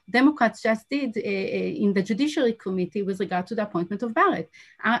the Democrats just did in the Judiciary Committee with regard to the appointment of Barrett,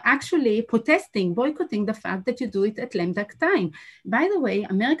 are actually protesting, boycotting the fact that you do it at lame duck time. By the way,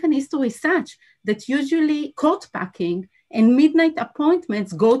 American history is such that usually court packing and midnight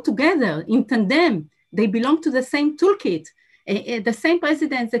appointments go together in tandem. They belong to the same toolkit. The same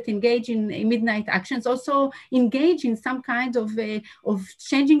presidents that engage in midnight actions also engage in some kind of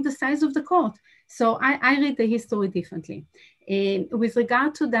changing the size of the court. So I read the history differently. With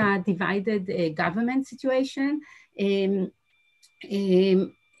regard to the divided government situation,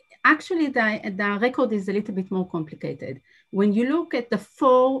 actually the record is a little bit more complicated. When you look at the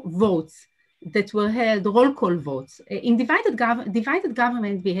 4 votes that were held, roll call votes, in divided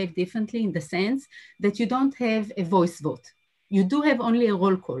government behave differently in the sense that you don't have a voice vote. You do have only a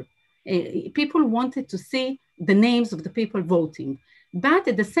roll call. People wanted to see the names of the people voting. But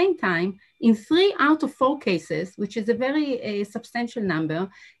at the same time, in 3 out of 4 cases, which is a very substantial number,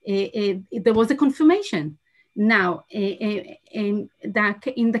 there was a confirmation. Now, in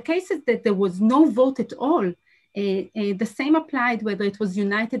the cases that there was no vote at all, the same applied whether it was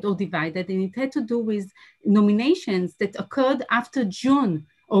united or divided, and it had to do with nominations that occurred after June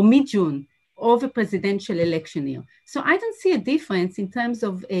or mid-June of a presidential election year. So I don't see a difference in terms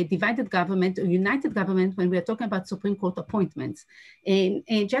of a divided government or united government when we are talking about Supreme Court appointments. And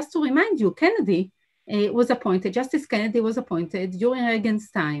just to remind you, Justice Kennedy was appointed during Reagan's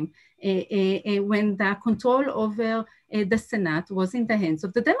time when the control over the Senate was in the hands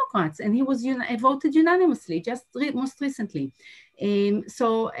of the Democrats, and he was voted unanimously most recently.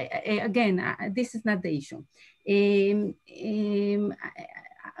 So again, this is not the issue.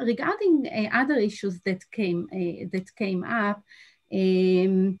 Regarding other issues that came up,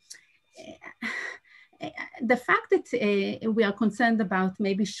 the fact that we are concerned about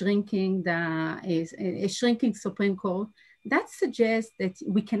maybe shrinking a shrinking Supreme Court, that suggests that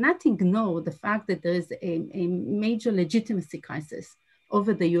we cannot ignore the fact that there is a major legitimacy crisis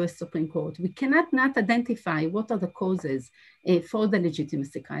over the US Supreme Court. We cannot not identify what are the causes for the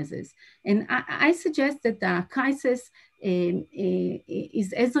legitimacy crisis. And I suggest that the crisis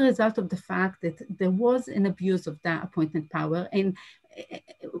is as a result of the fact that there was an abuse of the appointment power, and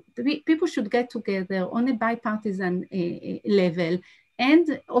people should get together on a bipartisan level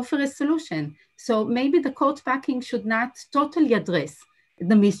and offer a solution. So maybe the court packing should not totally address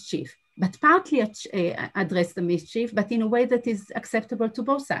the mischief, but partly address the mischief, but in a way that is acceptable to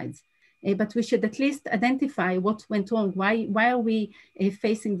both sides. But we should at least identify what went wrong. Why are we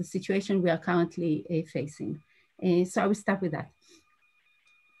facing the situation we are currently facing? So I will start with that.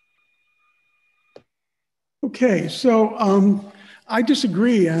 Okay, so I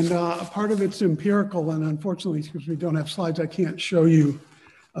disagree, and part of it's empirical, and unfortunately, because we don't have slides, I can't show you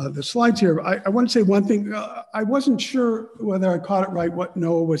the slides here. I want to say one thing. I wasn't sure whether I caught it right, what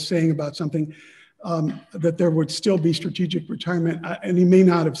Noah was saying about something, that there would still be strategic retirement, and he may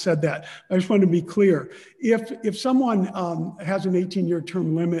not have said that. I just want to be clear. If someone has an 18-year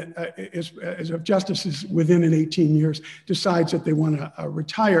term limit, as a justice is within an 18 years, decides that they want to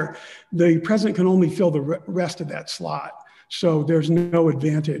retire, the president can only fill the rest of that slot. So there's no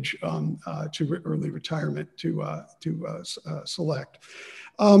advantage to early retirement to select.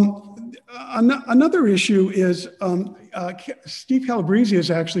 Another issue is Steve Calabrese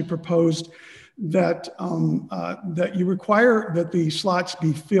has actually proposed that that you require that the slots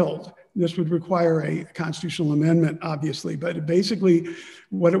be filled. This would require a constitutional amendment, obviously, but basically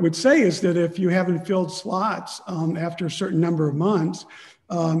what it would say is that if you haven't filled slots after a certain number of months,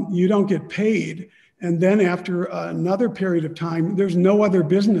 you don't get paid. And then after another period of time, there's no other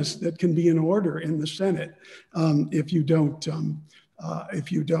business that can be in order in the Senate if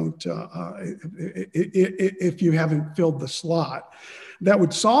you haven't filled the slot. That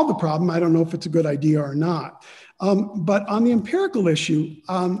would solve the problem. I don't know if it's a good idea or not. But on the empirical issue,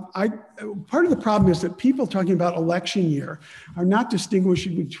 part of the problem is that people talking about election year are not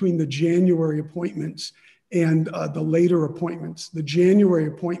distinguishing between the January appointments and the later appointments. The January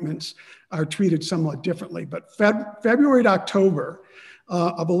appointments are treated somewhat differently, but February to October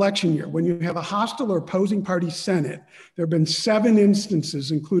of election year, when you have a hostile or opposing party Senate, there have been 7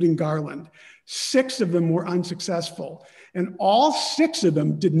 instances, including Garland. 6 of them were unsuccessful, and all 6 of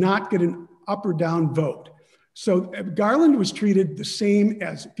them did not get an up or down vote. So Garland was treated the same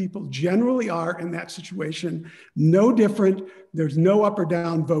as people generally are in that situation, no different. There's no up or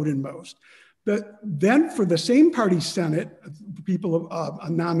down vote in most. But then for the same party Senate, people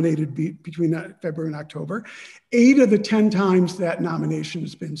nominated between February and October, 8 of the 10 times that nomination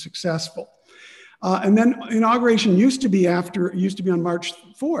has been successful. And then inauguration used to be on March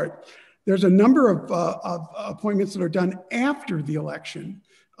 4th. There's a number of appointments that are done after the election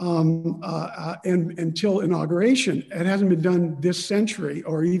and until inauguration. It hasn't been done this century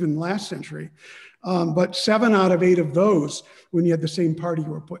or even last century. But 7 out of 8 of those, when you had the same party,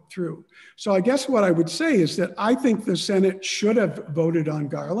 were put through. So I guess what I would say is that I think the Senate should have voted on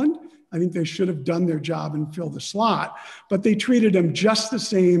Garland. I think they should have done their job and filled the slot, but they treated him just the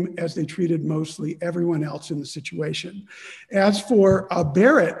same as they treated mostly everyone else in the situation. As for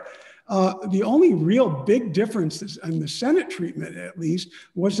Barrett, the only real big difference in the Senate treatment, at least,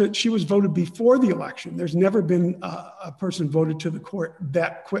 was that she was voted before the election. There's never been a person voted to the court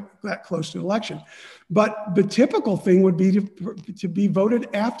that close to the election. But the typical thing would be to be voted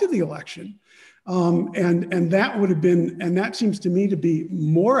after the election. And that would have been, and that seems to me to be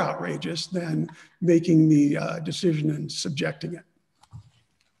more outrageous than making the decision and subjecting it.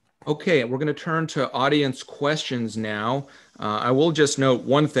 Okay, we're going to turn to audience questions now. I will just note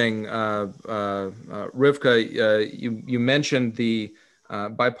one thing, Rivka, you mentioned the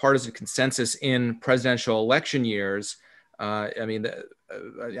bipartisan consensus in presidential election years. I mean,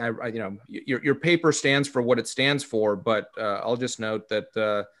 your paper stands for what it stands for, but I'll just note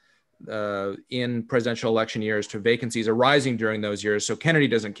that in presidential election years to vacancies arising during those years. So Kennedy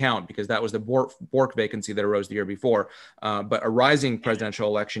doesn't count because that was the Bork vacancy that arose the year before. But arising presidential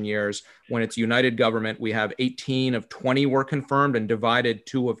election years, when it's united government, we have 18 of 20 were confirmed and divided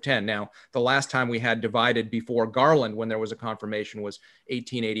 2 of 10. Now, the last time we had divided before Garland, when there was a confirmation, was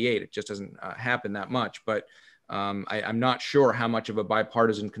 1888. It just doesn't happen that much. But I'm not sure how much of a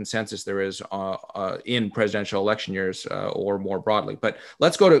bipartisan consensus there is in presidential election years or more broadly. But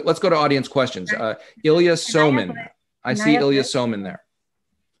let's go to audience questions. Ilya Soman, I see Ilya Soman there.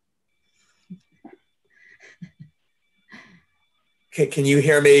 Okay, can you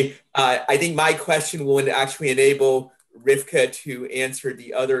hear me? I think my question will actually enable Rivka to answer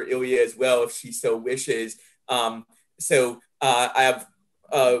the other Ilya as well, if she so wishes. I have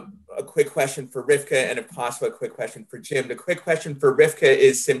a quick question for Rivka and if possible, a quick question for Jim. The quick question for Rivka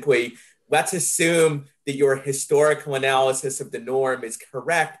is simply, let's assume that your historical analysis of the norm is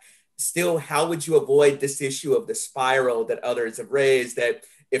correct. Still, how would you avoid this issue of the spiral that others have raised, that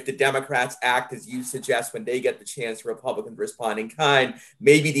if the Democrats act as you suggest when they get the chance, Republicans respond in kind?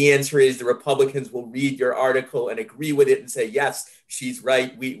 Maybe the answer is the Republicans will read your article and agree with it and say, yes, she's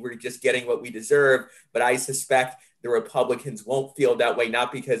right, we're just getting what we deserve. But I suspect the Republicans won't feel that way,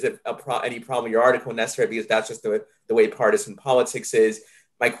 not because of any problem with your article necessarily, because that's just the way partisan politics is.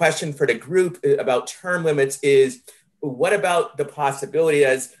 My question for the group about term limits is, what about the possibility,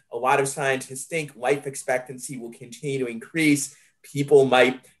 as a lot of scientists think, life expectancy will continue to increase? People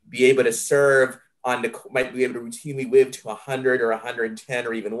might be able to serve might be able to routinely live to 100 or 110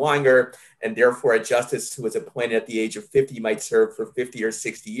 or even longer, and therefore a justice who was appointed at the age of 50 might serve for 50 or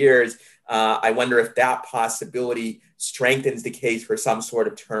 60 years. I wonder if that possibility strengthens the case for some sort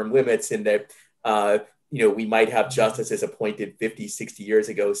of term limits, in that we might have justices appointed 50, 60 years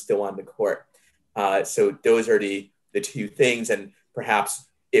ago still on the court. So those are the 2 things, and perhaps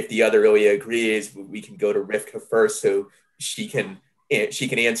if the other Ilya agrees, we can go to Rivka first so she can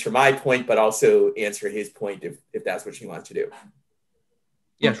answer my point, but also answer his point if that's what she wants to do.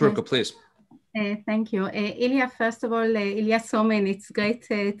 Yeah, okay. Rivka, please. Thank you. Ilya, first of all, Ilya Somen, it's great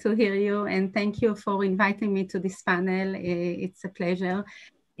to hear you, and thank you for inviting me to this panel. It's a pleasure.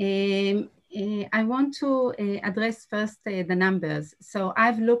 I want to address first the numbers. So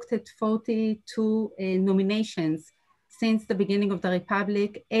I've looked at 42 nominations since the beginning of the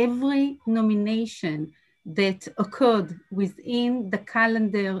Republic. Every nomination that occurred within the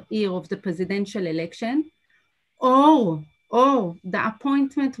calendar year of the presidential election, or the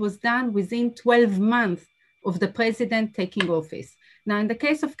appointment was done within 12 months of the president taking office. Now, in the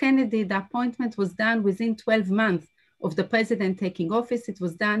case of Kennedy, the appointment was done within 12 months of the president taking office. It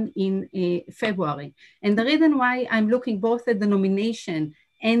was done in February. And the reason why I'm looking both at the nomination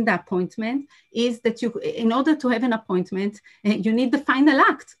and the appointment is that in order to have an appointment, you need the final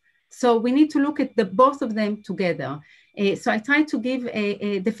act. So we need to look at both of them together. So I try to give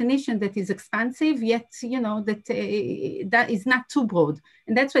a definition that is expansive, yet that is not too broad,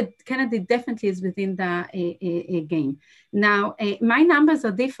 and that's why Kennedy definitely is within the game. Now, my numbers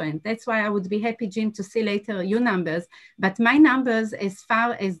are different. That's why I would be happy, Jim, to see later your numbers. But my numbers, as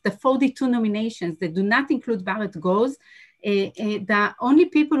far as the 42 nominations that do not include Barrett goes, the only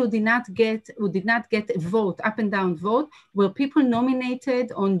people who did not get a vote, up and down vote, were people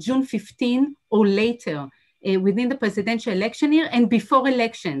nominated on June 15 or later. Within the presidential election year and before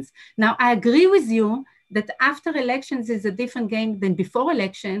elections. Now, I agree with you that after elections is a different game than before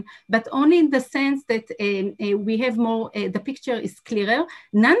election, but only in the sense that we have more, the picture is clearer.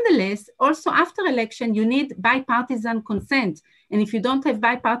 Nonetheless, also after election, you need bipartisan consent. And if you don't have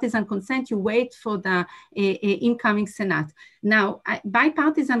bipartisan consent, you wait for the incoming Senate. Now,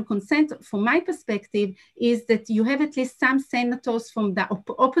 bipartisan consent, from my perspective, is that you have at least some senators from the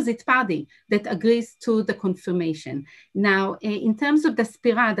opposite party that agrees to the confirmation. Now, in terms of the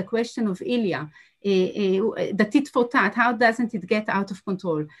spira, the question of Ilya, the tit for tat, how doesn't it get out of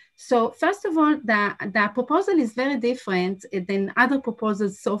control? So first of all, the proposal is very different than other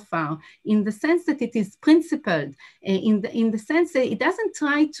proposals so far in the sense that it is principled, in the sense that it doesn't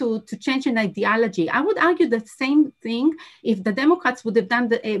try to change an ideology. I would argue the same thing if the Democrats would have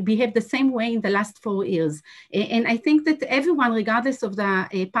behaved the same way in the last 4 years. And I think that everyone, regardless of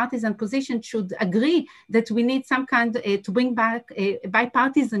the partisan position, should agree that we need some kind to bring back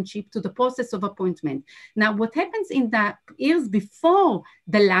bipartisanship to the process of appointment. Now, what happens in the years before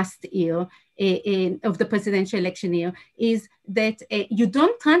the last year of the presidential election year is that you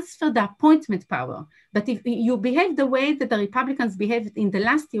don't transfer the appointment power. But if you behave the way that the Republicans behaved in the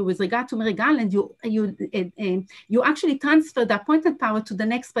last year with regard to Merrick Garland, you actually transfer the appointment power to the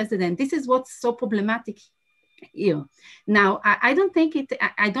next president. This is what's so problematic here. Now, I don't think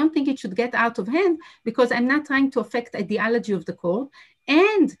it should get out of hand because I'm not trying to affect ideology of the court,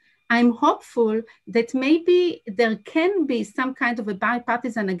 and I'm hopeful that maybe there can be some kind of a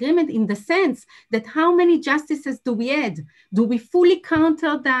bipartisan agreement in the sense that how many justices do we add? Do we fully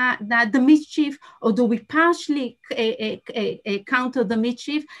counter the mischief, or do we partially counter the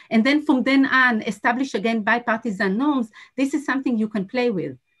mischief? And then from then on, establish again bipartisan norms. This is something you can play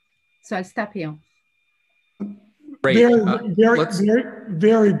with. So I'll stop here. Great.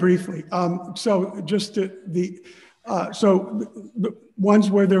 Very briefly. So just the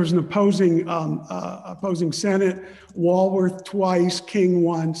ones where there was an opposing Senate: Walworth twice, King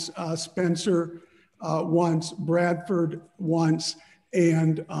once, Spencer once, Bradford once,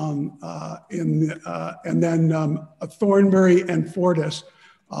 and then Thornberry and Fortas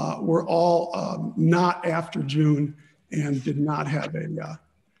were all not after June and did not have a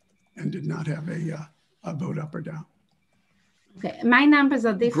vote up or down. Okay, my numbers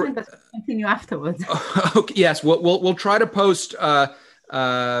are different, but we'll continue afterwards. Okay, yes, we'll try to post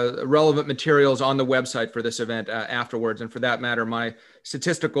relevant materials on the website for this event afterwards. And for that matter, my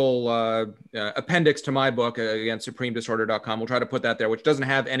statistical appendix to my book, again, supremedisorder.com, we'll try to put that there, which doesn't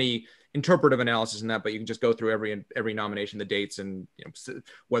have any interpretive analysis in that, but you can just go through every nomination, the dates, and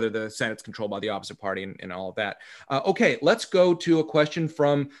whether the Senate's controlled by the opposite party and all of that. Okay, let's go to a question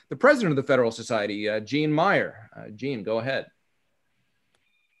from the president of the Federalist Society, Jean Meyer. Jean, go ahead.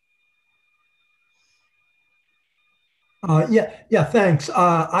 Yeah, thanks.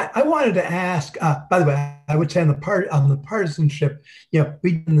 I wanted to ask, by the way, I would say on the partisanship, we have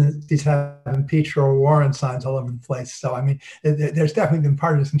impeach or Warren signs all over the place. So, I mean, there's definitely been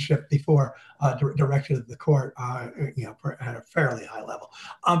partisanship before directed at the court, at a fairly high level.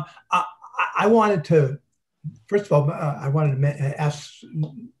 I wanted to, first of all, I wanted to ask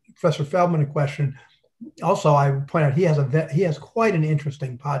Professor Feldman a question. Also, I would point out he has quite an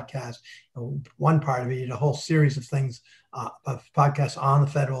interesting podcast. One part of it, he did a whole series of things, of podcasts on the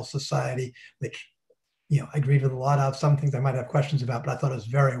Federalist Society, which I agreed with a lot of. Some things I might have questions about, but I thought it was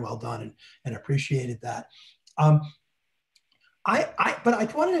very well done and appreciated that. But I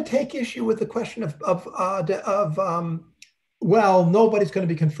wanted to take issue with the question well, nobody's going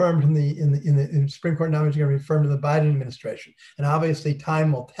to be confirmed in the Supreme Court nominations are going to be confirmed in the Biden administration, and obviously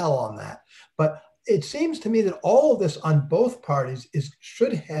time will tell on that. But it seems to me that all of this on both parties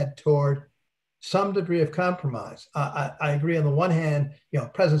should head toward some degree of compromise. I agree on the one hand, the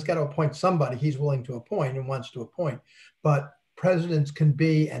president's got to appoint somebody he's willing to appoint and wants to appoint, but presidents can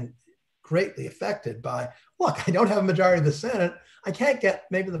be, and greatly affected by, look, I don't have a majority of the Senate. I can't get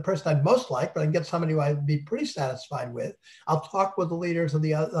maybe the person I'd most like, but I can get somebody who I'd be pretty satisfied with. I'll talk with the leaders of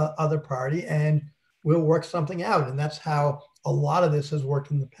the other party and we'll work something out. And that's how a lot of this has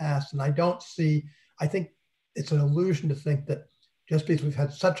worked in the past. And I think it's an illusion to think that just because we've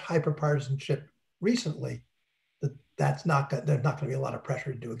had such hyperpartisanship recently, there's not going to be a lot of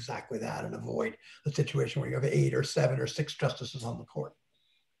pressure to do exactly that and avoid a situation where you have 8 or 7 or 6 justices on the court.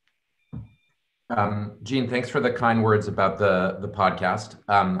 Gene, thanks for the kind words about the podcast.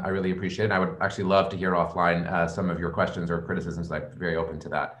 I really appreciate it. I would actually love to hear offline some of your questions or criticisms. I'm very open to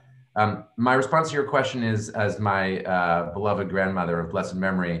that. My response to your question is, as my beloved grandmother of blessed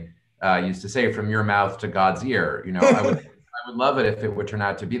memory used to say, from your mouth to God's ear. I would love it if it would turn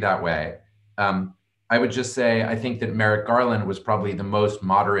out to be that way. I would just say, I think that Merrick Garland was probably the most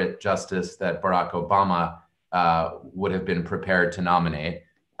moderate justice that Barack Obama would have been prepared to nominate.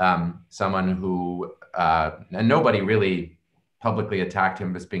 Someone who, and nobody really publicly attacked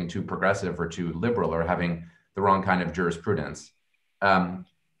him as being too progressive or too liberal or having the wrong kind of jurisprudence.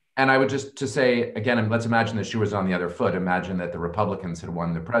 And I would just to say, again, let's imagine the shoe was on the other foot. Imagine that the Republicans had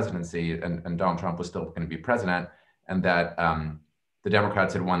won the presidency and Donald Trump was still going to be president, and that the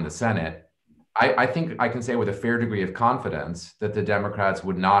Democrats had won the Senate. I think I can say with a fair degree of confidence that the Democrats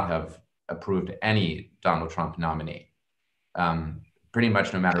would not have approved any Donald Trump nominee, pretty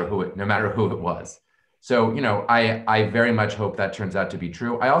much no matter who it was. So, I very much hope that turns out to be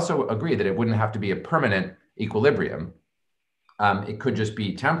true. I also agree that it wouldn't have to be a permanent equilibrium. It could just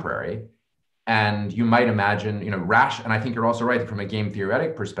be temporary. And you might imagine, and I think you're also right that from a game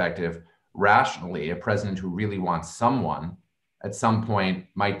theoretic perspective, rationally, a president who really wants someone at some point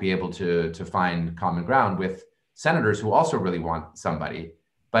might be able to find common ground with senators who also really want somebody.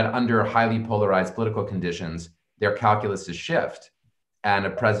 But under highly polarized political conditions, their calculuses shift. And a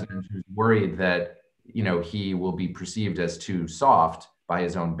president who's worried that, he will be perceived as too soft by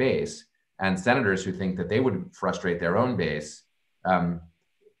his own base, and senators who think that they would frustrate their own base,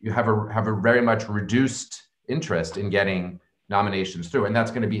 you have a very much reduced interest in getting nominations through. And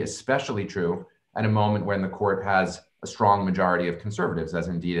that's going to be especially true at a moment when the court has a strong majority of conservatives, as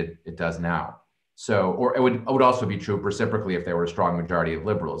indeed it does now. So, or it would also be true reciprocally if there were a strong majority of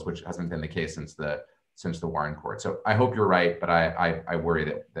liberals, which hasn't been the case since the Warren Court. So I hope you're right, but I worry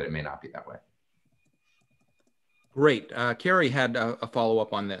that it may not be that way. Great. Carrie had a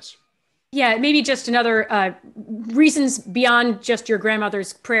follow-up on this. Yeah, maybe just another reasons beyond just your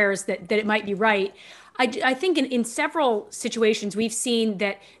grandmother's prayers that it might be right. I think in several situations, we've seen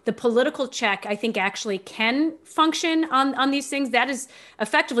that the political check, I think, actually can function on these things. That is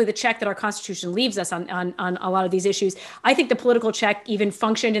effectively the check that our Constitution leaves us on a lot of these issues. I think the political check even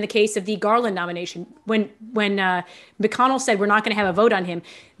functioned in the case of the Garland nomination. When McConnell said we're not going to have a vote on him,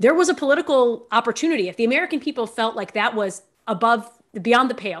 there was a political opportunity. If the American people felt like that was beyond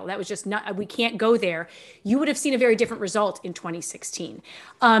the pale, that was just not, we can't go there, you would have seen a very different result in 2016.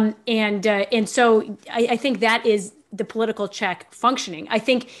 And so I think that is the political check functioning. I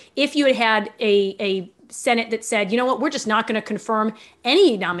think if you had a Senate that said, you know what, we're just not going to confirm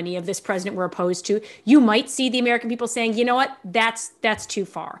any nominee of this president we're opposed to, you might see the American people saying, you know what, that's too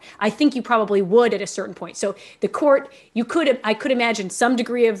far. I think you probably would at a certain point. So the court, I could imagine some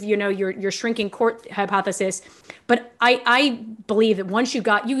degree of, your shrinking court hypothesis, but I believe that once you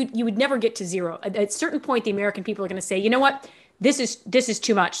would never get to zero. At a certain point, the American people are going to say, you know what, this is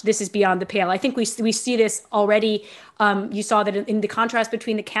too much. This is beyond the pale. I think we see this already. You saw that in the contrast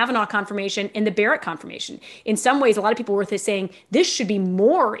between the Kavanaugh confirmation and the Barrett confirmation. In some ways, a lot of people were saying this should be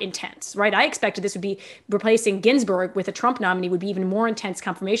more intense, right? I expected this would be replacing Ginsburg with a Trump nominee would be even more intense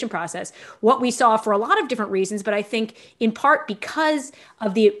confirmation process. What we saw for a lot of different reasons, but I think in part because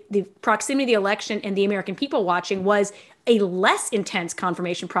of the proximity of the election and the American people watching was a less intense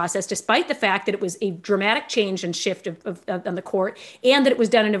confirmation process, despite the fact that it was a dramatic change and shift on the court, and that it was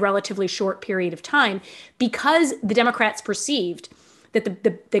done in a relatively short period of time, because the Democrats perceived that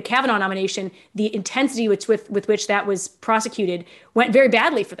the Kavanaugh nomination, the intensity with which that was prosecuted, went very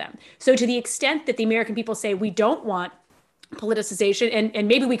badly for them. So to the extent that the American people say we don't want politicization, and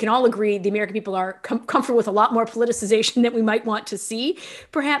maybe we can all agree the American people are comfortable with a lot more politicization than we might want to see,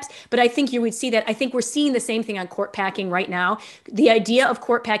 perhaps. But I think you would see that. I think we're seeing the same thing on court packing right now. The idea of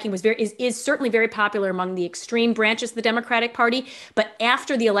court packing is certainly very popular among the extreme branches of the Democratic Party. But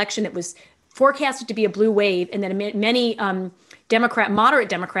after the election, it was forecasted to be a blue wave, and then many moderate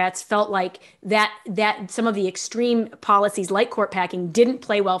Democrats felt like that some of the extreme policies like court packing didn't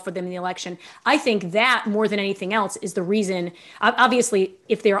play well for them in the election. I think that more than anything else is the reason. Obviously,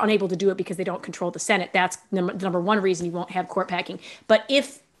 if they're unable to do it because they don't control the Senate, that's the number one reason you won't have court packing. But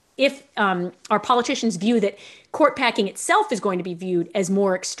if if our politicians view that court packing itself is going to be viewed as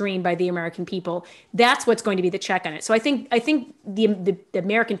more extreme by the American people, that's what's going to be the check on it. So I think the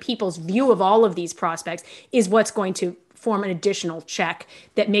American people's view of all of these prospects is what's going to form an additional check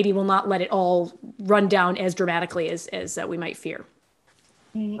that maybe will not let it all run down as dramatically as we might fear.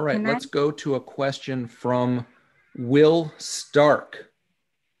 All right, let's go to a question from Will Stark.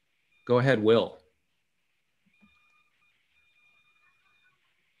 Go ahead, Will.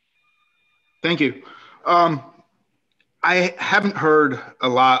 Thank you. I haven't heard a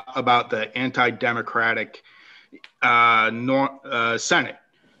lot about the anti-democratic Senate.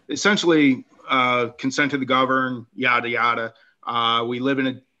 Essentially, consent to the govern, yada, yada. We live in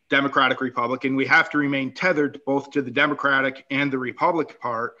a democratic republic, and we have to remain tethered both to the democratic and the republic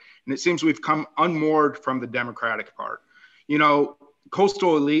part. And it seems we've come unmoored from the democratic part. You know,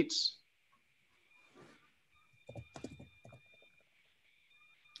 coastal elites.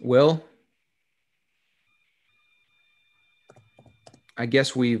 Will? I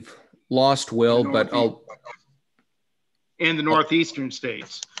guess we've lost Will, but I'll... In the northeastern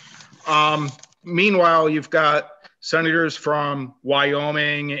states. Meanwhile, you've got senators from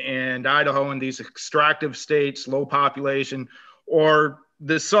Wyoming and Idaho and these extractive states, low population, or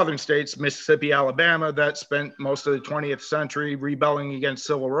the southern states, Mississippi, Alabama, that spent most of the 20th century rebelling against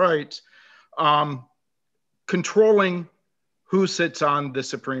civil rights, controlling who sits on the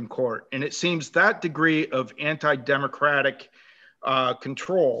Supreme Court. And it seems that degree of anti-democratic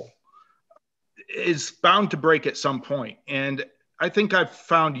control is bound to break at some point. And I think I've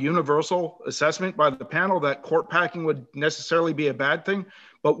found universal assessment by the panel that court packing would necessarily be a bad thing,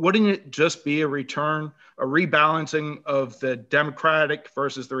 but wouldn't it just be a return, a rebalancing of the Democratic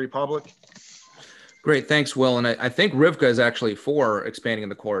versus the Republic? Great, thanks, Will. And I think Rivka is actually for expanding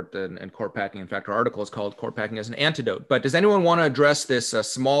the court and court packing. In fact, our article is called Court Packing as an Antidote. But does anyone want to address this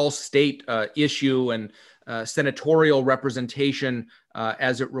small state issue and senatorial representation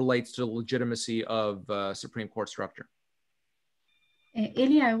as it relates to the legitimacy of Supreme Court structure?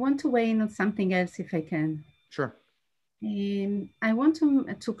 Ilya, I want to weigh in on something else if I can. Sure. I want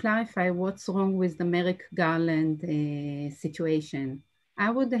to clarify what's wrong with the Merrick Garland situation. I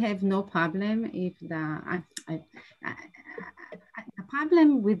would have no problem if the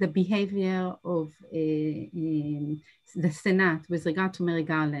problem with the behavior of the Senate with regard to Merrick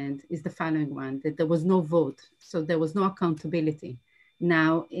Garland is the following one, that there was no vote, so there was no accountability.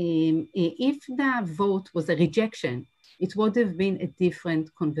 Now, if the vote was a rejection, it would have been a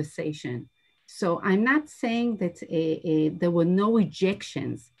different conversation. So I'm not saying that there were no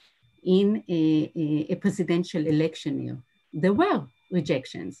rejections in a presidential election year. There were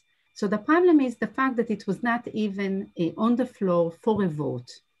rejections. So the problem is the fact that it was not even on the floor for a vote.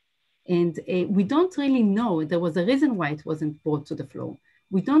 And we don't really know, there was a reason why it wasn't brought to the floor.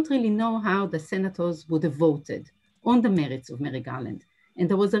 We don't really know how the senators would have voted on the merits of Merrick Garland. And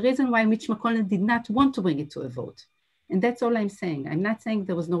there was a reason why Mitch McConnell did not want to bring it to a vote. And that's all I'm saying. I'm not saying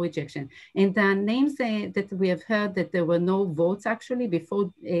there was no rejection. And the names that we have heard that there were no votes actually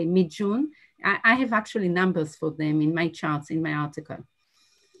before mid-June, I have actually numbers for them in my charts, in my article.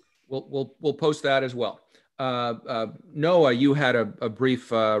 We'll post that as well. Noah, you had a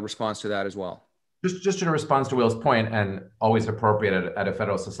brief response to that as well. Just in response to Will's point, and always appropriate at a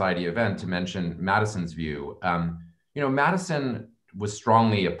Federalist Society event to mention Madison's view. Madison was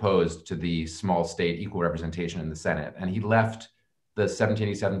strongly opposed to the small state equal representation in the Senate, and he left the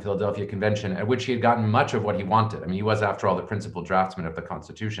 1787 Philadelphia Convention, at which he had gotten much of what he wanted. I mean, he was, after all, the principal draftsman of the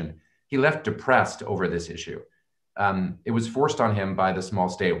Constitution. He left depressed over this issue. It was forced on him by the small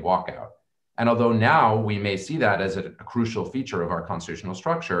state walkout. And although now we may see that as a crucial feature of our constitutional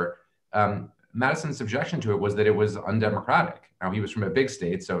structure, Madison's objection to it was that it was undemocratic. Now, he was from a big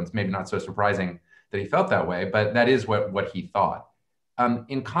state, so it's maybe not so surprising that he felt that way, but that is what he thought.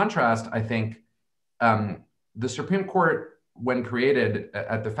 In contrast, I think the Supreme Court, when created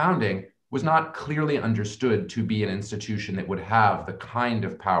at the founding, was not clearly understood to be an institution that would have the kind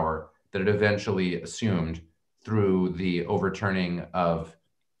of power that it eventually assumed through the overturning of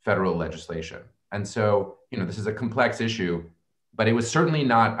federal legislation. And so, this is a complex issue, but it was certainly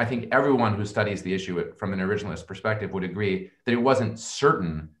not, I think everyone who studies the issue from an originalist perspective would agree that it wasn't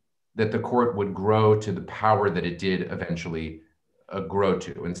certain that the court would grow to the power that it did eventually grow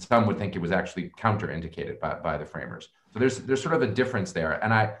to. And some would think it was actually counterindicated by the framers. So there's sort of a difference there.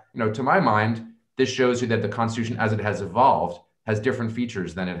 And to my mind, this shows you that the Constitution, as it has evolved, has different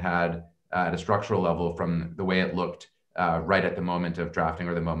features than it had at a structural level from the way it looked right at the moment of drafting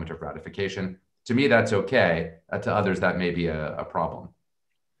or the moment of ratification. To me, that's okay. To others, that may be a problem.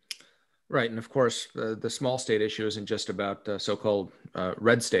 Right. And of course, the small state issue isn't just about so-called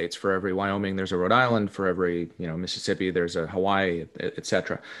red states. For every Wyoming, there's a Rhode Island. For every, Mississippi, there's a Hawaii, et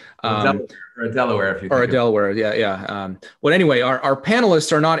cetera. Or a Delaware, if you think or a Delaware. Yeah. Yeah. Well, anyway, our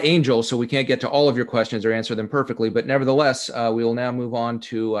panelists are not angels, so we can't get to all of your questions or answer them perfectly. But nevertheless, we will now move on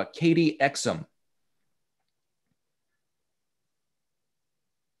to Katie Exum.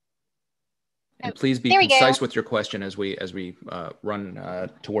 And please be concise with your question as we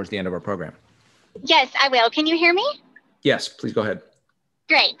run towards the end of our program. Yes, I will. Can you hear me? Yes, please go ahead.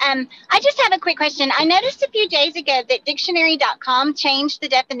 Great. I just have a quick question. I noticed a few days ago that dictionary.com changed the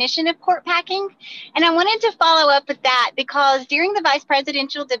definition of court packing. And I wanted to follow up with that because during the vice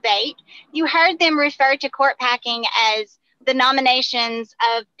presidential debate, you heard them refer to court packing as the nominations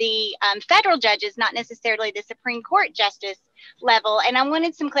of the federal judges, not necessarily the Supreme Court justice level. And I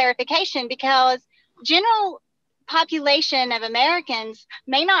wanted some clarification because general population of Americans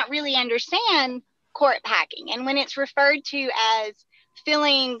may not really understand court packing. And when it's referred to as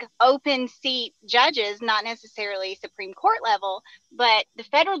filling open seat judges, not necessarily Supreme Court level, but the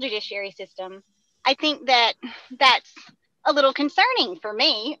federal judiciary system, I think that that's a little concerning for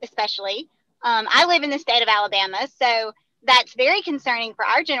me, especially. I live in the state of Alabama, so that's very concerning for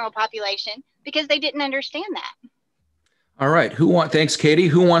our general population because they didn't understand that. All right. Thanks, Katie.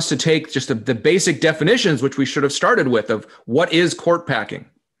 Who wants to take just the basic definitions, which we should have started with, of what is court packing?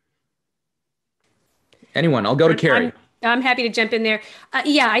 Anyone? I'll go to Carrie. I'm happy to jump in there.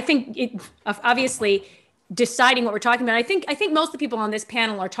 I think obviously deciding what we're talking about. I think most of the people on this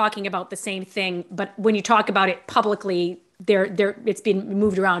panel are talking about the same thing, but when you talk about it publicly, it's been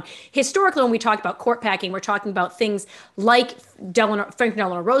moved around. Historically, when we talk about court packing, we're talking about things like Franklin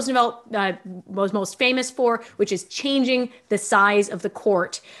Delano Roosevelt was most famous for, which is changing the size of the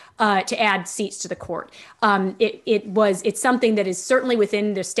court to add seats to the court. It's something that is certainly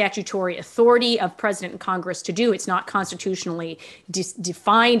within the statutory authority of President and Congress to do. It's not constitutionally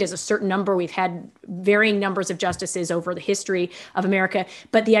defined as a certain number. We've had varying numbers of justices over the history of America,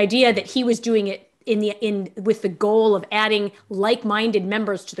 but the idea that he was doing it with the goal of adding like-minded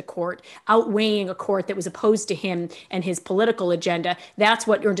members to the court, outweighing a court that was opposed to him and his political agenda. That's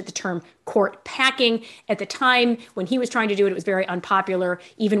what earned it the term court packing. At the time when he was trying to do it, it was very unpopular,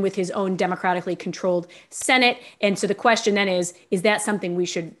 even with his own democratically controlled Senate. And so the question then is that something we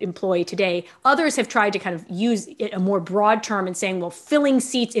should employ today? Others have tried to kind of use a more broad term and saying, well, filling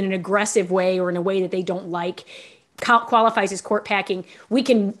seats in an aggressive way or in a way that they don't like qualifies as court packing. We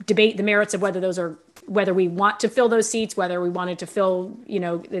can debate the merits of whether we want to fill those seats, whether we wanted to fill,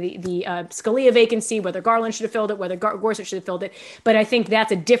 the Scalia vacancy, whether Garland should have filled it, whether Gorsuch should have filled it. But I think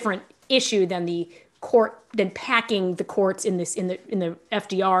that's a different issue than packing the courts in the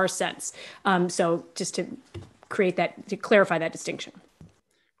FDR sense. So just to clarify that distinction.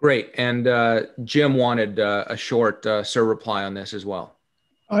 Great. And Jim wanted a short reply on this as well.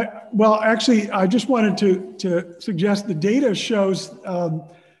 Actually, I just wanted to suggest the data shows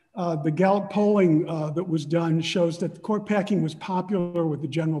the Gallup polling that was done shows that court packing was popular with the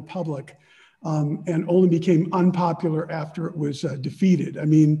general public and only became unpopular after it was defeated. I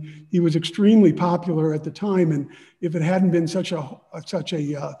mean, he was extremely popular at the time, and if it hadn't been such a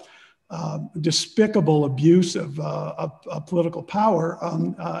despicable abuse of political power,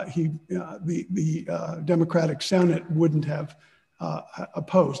 the Democratic Senate wouldn't have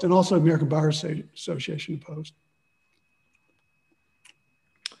opposed, and also American Bar Association opposed.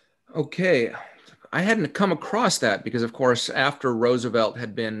 Okay, I hadn't come across that because, of course, after Roosevelt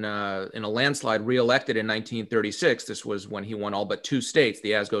had been in a landslide reelected in 1936, this was when he won all but 2 states,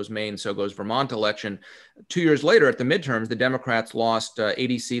 the as goes Maine, so goes Vermont election. 2 years later, at the midterms, the Democrats lost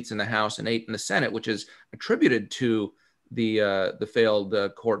 80 seats in the House and 8 in the Senate, which is attributed to the failed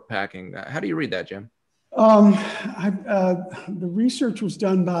court packing. How do you read that, Jim? The research was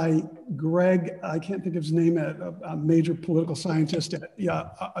done by Greg, I can't think of his name, a major political scientist at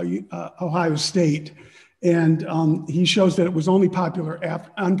Ohio State. And he shows that it was only unpopular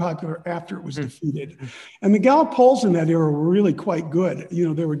after it was defeated. And the Gallup polls in that era were really quite good.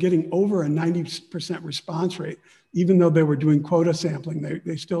 They were getting over a 90% response rate. Even though they were doing quota sampling,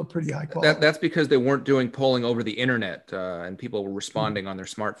 they still pretty high quality. That's because they weren't doing polling over the internet and people were responding on their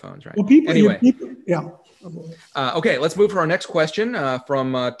smartphones, right? Well, Okay, let's move to our next question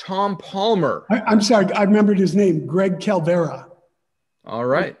from Tom Palmer. I'm sorry, I remembered his name, Greg Calvera. All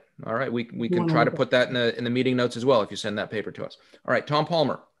right. We can try to put that in the meeting notes as well if you send that paper to us. All right, Tom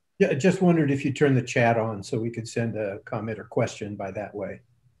Palmer. Yeah, just wondered if you turn the chat on so we could send a comment or question by that way.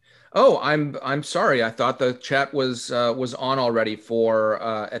 Oh, I'm sorry. I thought the chat was on already for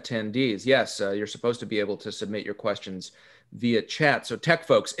attendees. Yes, you're supposed to be able to submit your questions via chat. So tech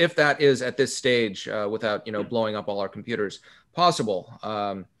folks, if that is at this stage, without blowing up all our computers, possible,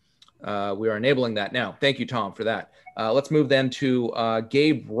 we are enabling that now. Thank you, Tom, for that. Let's move then to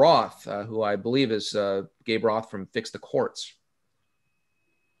Gabe Roth, who I believe is Gabe Roth from Fix the Courts.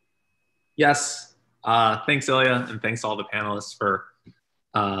 Yes, thanks, Ilya, and thanks to all the panelists for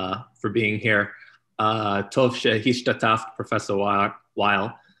being here. Tov shehishtataf, Professor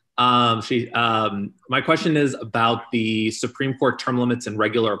Weil. My question is about the Supreme Court Term Limits and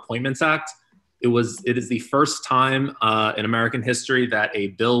Regular Appointments Act. It is the first time in American history that a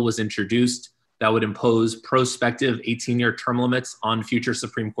bill was introduced that would impose prospective 18-year term limits on future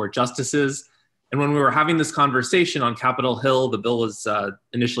Supreme Court justices. And when we were having this conversation on Capitol Hill, the bill was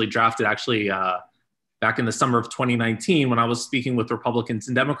initially drafted actually back in the summer of 2019 when I was speaking with Republicans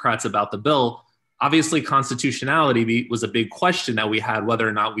and Democrats about the bill. Obviously, constitutionality was a big question that we had, whether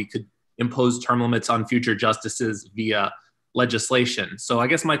or not we could impose term limits on future justices via legislation. So I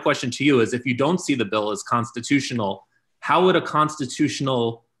guess my question to you is, if you don't see the bill as constitutional, how would a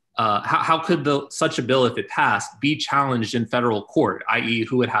constitutional, how could such a bill, if it passed, be challenged in federal court, i.e.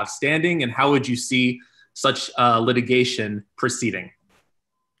 who would have standing, and how would you see such litigation proceeding?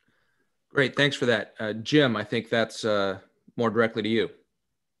 Great, thanks for that. Jim, I think that's more directly to you.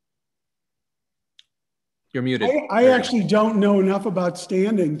 You're muted. I actually don't know enough about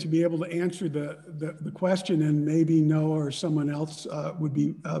standing to be able to answer the question, and maybe Noah or someone else would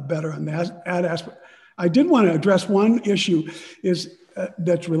be better on that aspect. I did want to address one issue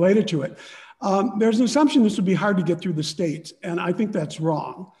that's related to it. There's an assumption this would be hard to get through the states, and I think that's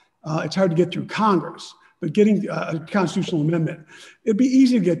wrong. It's hard to get through Congress, but getting a constitutional amendment, it'd be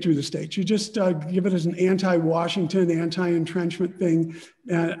easy to get through the states. You just give it as an anti-Washington, anti-entrenchment thing,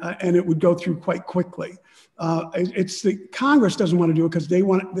 and it would go through quite quickly. It's the Congress doesn't want to do it because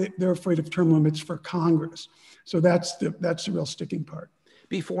they're afraid of term limits for Congress. So that's the real sticking part.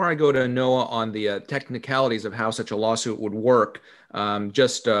 Before I go to Noah on the technicalities of how such a lawsuit would work,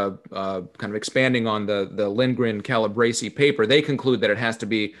 just kind of expanding on the Lindgren-Calabresi paper, they conclude that it has to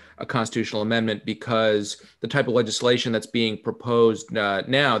be a constitutional amendment because the type of legislation that's being proposed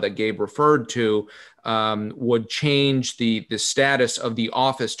now that Gabe referred to would change the status of the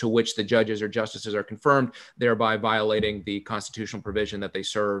office to which the judges or justices are confirmed, thereby violating the constitutional provision that they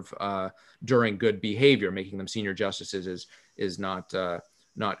serve during good behavior. Making them senior justices is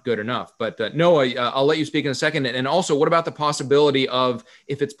not good enough. But Noah, I'll let you speak in a second. And also, what about the possibility of,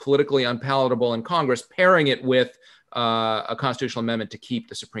 if it's politically unpalatable in Congress, pairing it with a constitutional amendment to keep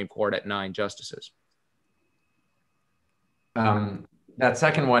the Supreme Court at 9 justices? That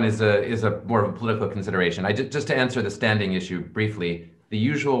second one is a more of a political consideration. Just to answer the standing issue briefly, the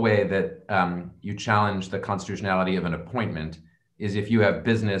usual way that you challenge the constitutionality of an appointment is if you have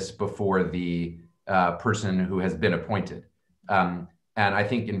business before the person who has been appointed. And I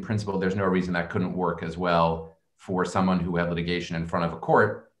think in principle, there's no reason that couldn't work as well for someone who had litigation in front of a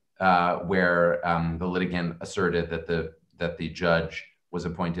court where the litigant asserted that the judge was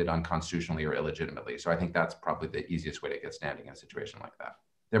appointed unconstitutionally or illegitimately. So I think that's probably the easiest way to get standing in a situation like that.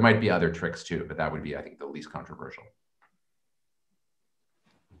 There might be other tricks too, but that would be, I think, the least controversial.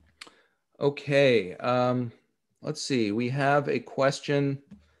 Okay, let's see. We have a question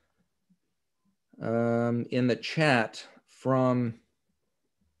in the chat from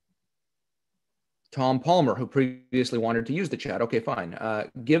Tom Palmer, who previously wanted to use the chat. Okay, fine.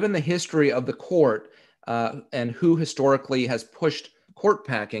 Given the history of the court and who historically has pushed court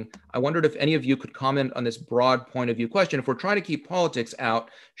packing, I wondered if any of you could comment on this broad point of view question. If we're trying to keep politics out,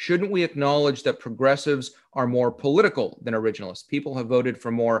 shouldn't we acknowledge that progressives are more political than originalists? People have voted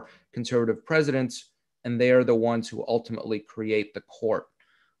for more conservative presidents, and they are the ones who ultimately create the court.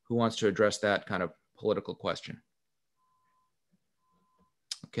 Who wants to address that kind of political question?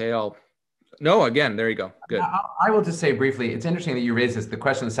 Okay, No, again, there you go. Good. I will just say briefly, it's interesting that you raised this. The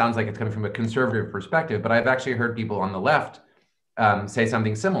question sounds like it's coming from a conservative perspective, but I've actually heard people on the left say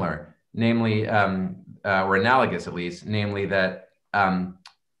something similar, namely, or analogous at least, namely that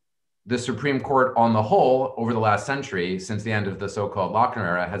the Supreme Court on the whole over the last century, since the end of the so-called Lochner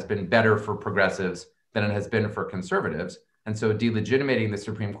era, has been better for progressives than it has been for conservatives. And so delegitimating the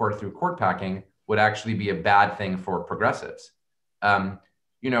Supreme Court through court packing would actually be a bad thing for progressives.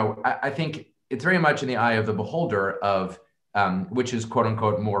 I think it's very much in the eye of the beholder of which is quote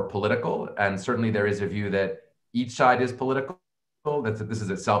unquote more political. And certainly there is a view that each side is political. This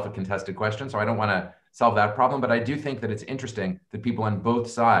is itself a contested question. So I don't want to solve that problem, but I do think that it's interesting that people on both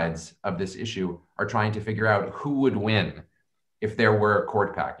sides of this issue are trying to figure out who would win if there were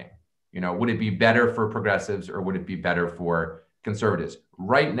court packing. Would it be better for progressives or would it be better for conservatives?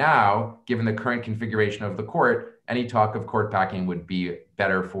 Right now, given the current configuration of the court any talk of court packing would be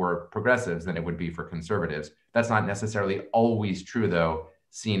better for progressives than it would be for conservatives. That's not necessarily always true, though,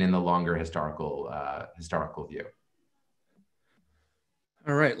 seen in the longer historical view.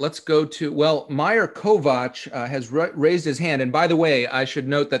 All right, let's go to, well, Meyer Kovac has raised his hand. And by the way, I should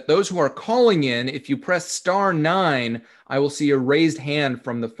note that those who are calling in, if you press *9, I will see a raised hand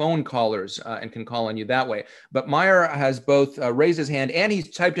from the phone callers and can call on you that way. But Meyer has both raised his hand and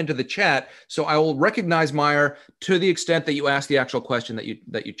he's typed into the chat. So I will recognize Meyer to the extent that you ask the actual question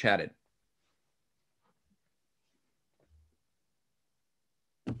that you chatted.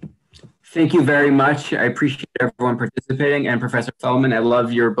 Thank you very much. I appreciate everyone participating. And Professor Feldman, I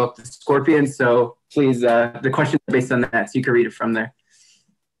love your book, The Scorpion. So please, the questions are based on that, so you can read it from there.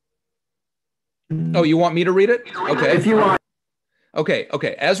 Oh, you want me to read it? Okay. If you want.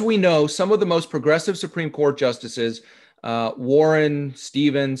 Okay. As we know, some of the most progressive Supreme Court justices, Warren,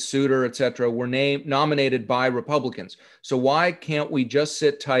 Stevens, Souter, et cetera, were nominated by Republicans. So why can't we just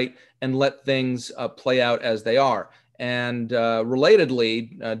sit tight and let things play out as they are? And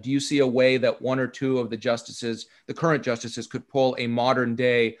relatedly, do you see a way that one or two of the justices, the current justices, could pull a modern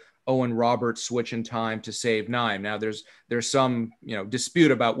day Owen Roberts switch in time to save 9? Now, there's some dispute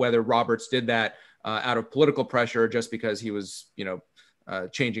about whether Roberts did that out of political pressure, or just because he was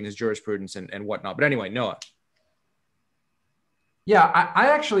changing his jurisprudence and whatnot. But anyway, Noah. Yeah, I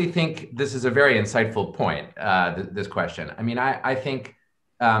actually think this is a very insightful point. This question. I mean, I think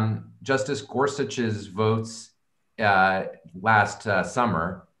Justice Gorsuch's votes last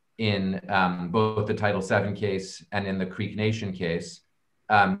summer in both the Title VII case and in the Creek Nation case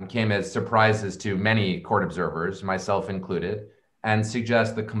came as surprises to many court observers, myself included, and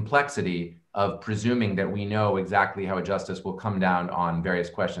suggest the complexity of presuming that we know exactly how a justice will come down on various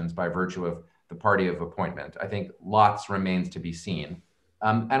questions by virtue of the party of appointment. I think lots remains to be seen.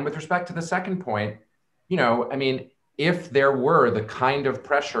 And with respect to the second point, I mean, if there were the kind of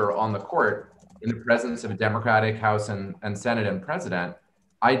pressure on the court in the presence of a Democratic House and Senate and President,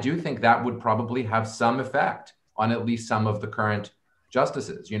 I do think that would probably have some effect on at least some of the current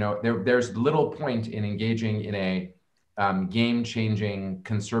justices. There's little point in engaging in a game-changing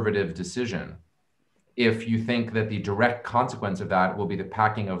conservative decision if you think that the direct consequence of that will be the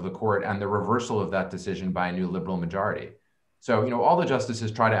packing of the court and the reversal of that decision by a new liberal majority. So, all the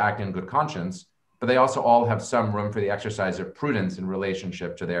justices try to act in good conscience, but they also all have some room for the exercise of prudence in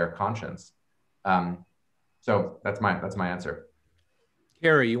relationship to their conscience. So that's my answer.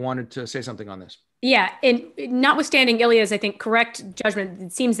 Carrie, you wanted to say something on this? Yeah, and notwithstanding Ilya's, I think, correct judgment,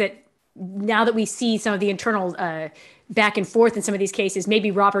 it seems that now that we see some of the internal back and forth in some of these cases,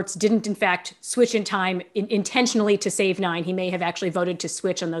 maybe Roberts didn't, in fact, switch in time intentionally to save 9. He may have actually voted to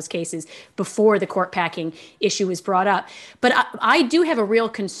switch on those cases before the court packing issue was brought up. But I do have a real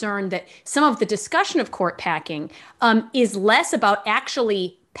concern that some of the discussion of court packing is less about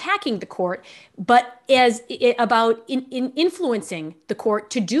actually packing the court, but about influencing the court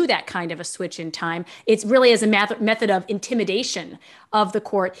to do that kind of a switch in time. It's really as a method of intimidation of the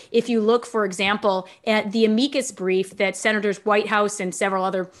court. If you look, for example, at the amicus brief that Senators Whitehouse and several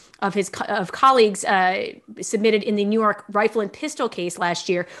other of his colleagues submitted in the New York rifle and pistol case last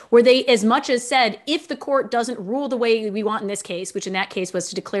year, where they as much as said, if the court doesn't rule the way we want in this case, which in that case was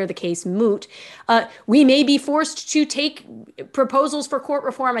to declare the case moot, we may be forced to take proposals for court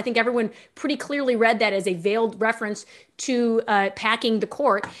reform. I think everyone pretty clearly read that as a veiled reference to packing the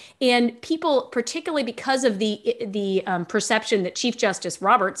court. And people, particularly because of the perception that Chief Justice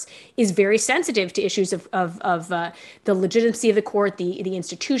Roberts is very sensitive to issues of the legitimacy of the court, the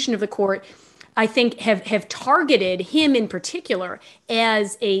institution of the court, I think have targeted him in particular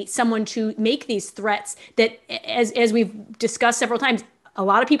as someone to make these threats that, as we've discussed several times, a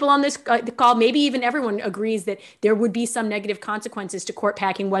lot of people on this call, maybe even everyone, agrees that there would be some negative consequences to court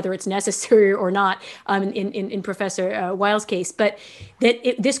packing, whether it's necessary or not, in Professor Weil's case. But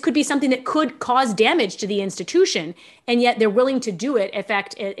that this could be something that could cause damage to the institution, and yet they're willing to do it,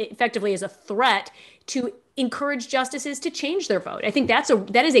 effectively as a threat to encourage justices to change their vote. I think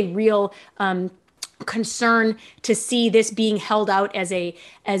that is a real concern to see this being held out as an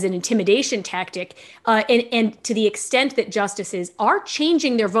intimidation tactic, and to the extent that justices are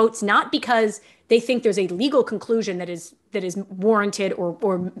changing their votes not because they think there's a legal conclusion that is warranted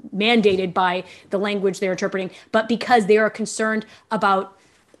or mandated by the language they're interpreting, but because they are concerned about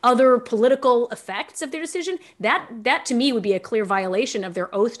other political effects of their decision, that to me would be a clear violation of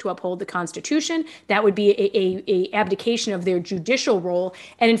their oath to uphold the Constitution. That would be a abdication of their judicial role,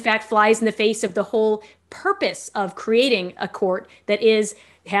 and in fact flies in the face of the whole purpose of creating a court that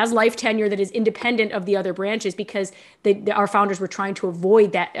has life tenure, that is independent of the other branches, because our founders were trying to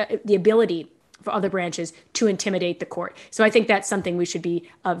avoid that the ability for other branches to intimidate the court. So I think that's something we should be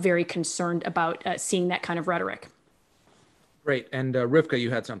very concerned about, seeing that kind of rhetoric. Great. And Rivka,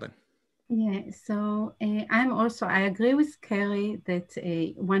 you had something. Yeah, so I agree with Kerry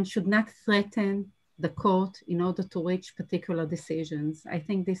that one should not threaten the court in order to reach particular decisions. I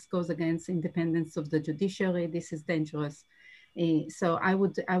think this goes against independence of the judiciary. This is dangerous. So I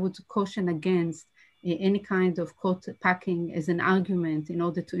would caution against any kind of court packing as an argument in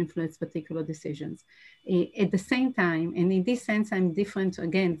order to influence particular decisions. At the same time, and in this sense, I'm different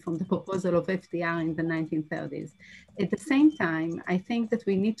again from the proposal of FDR in the 1930s. At the same time, I think that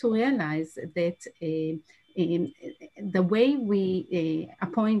we need to realize that the way we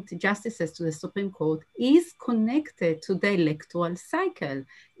appoint justices to the Supreme Court is connected to the electoral cycle,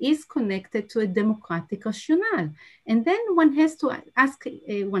 is connected to a democratic rationale. And then one has to ask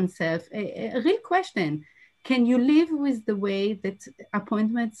oneself a real question. Can you live with the way that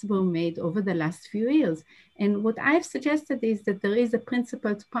appointments were made over the last few years? And what I've suggested is that there is a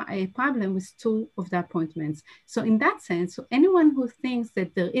principled problem with two of the appointments. So in that sense, anyone who thinks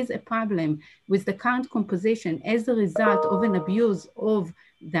that there is a problem with the current composition as a result of an abuse of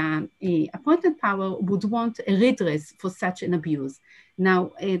the appointed power would want a redress for such an abuse.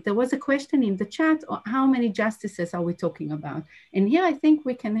 Now, there was a question in the chat, how many justices are we talking about? And here I think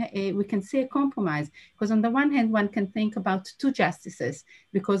we can see a compromise, because on the one hand, one can think about two justices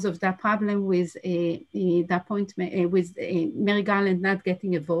because of the problem with the appointment, with Merrick Garland not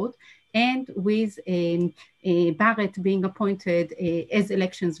getting a vote, and with Barrett being appointed as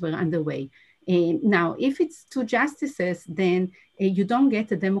elections were underway. Now, if it's two justices, then you don't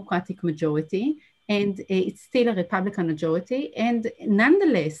get a Democratic majority, and it's still a Republican majority. And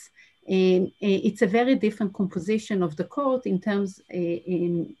nonetheless, it's a very different composition of the court in terms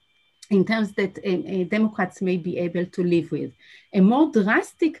that Democrats may be able to live with. A more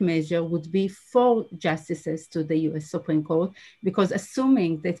drastic measure would be 4 justices to the US Supreme Court, because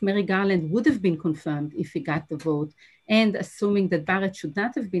assuming that Merrick Garland would have been confirmed if he got the vote, and assuming that Barrett should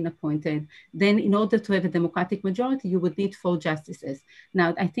not have been appointed, then in order to have a Democratic majority, you would need 4 justices.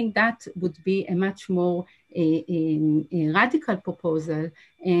 Now, I think that would be a much more a radical proposal,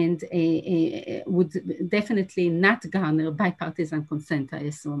 and would definitely not garner bipartisan consent, I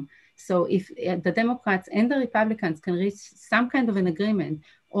assume. So if the Democrats and the Republicans can reach some kind of an agreement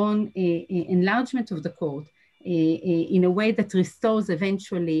on enlargement of the court in a way that restores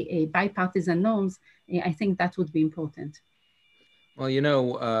eventually bipartisan norms, I think that would be important. Well, you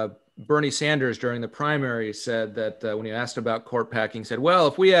know, Bernie Sanders during the primary said that when he asked about court packing, said, well,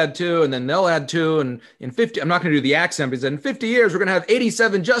 if we add 2 and then they'll add 2, and in 50, I'm not going to do the accent, but he said in 50 years, we're going to have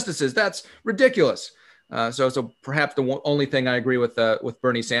 87 justices. That's ridiculous. So perhaps the only thing I agree with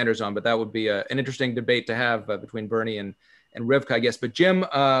Bernie Sanders on, but that would be an interesting debate to have between Bernie and Rivka, I guess. But Jim,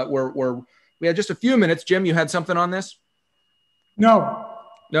 we had just a few minutes. Jim, you had something on this? No.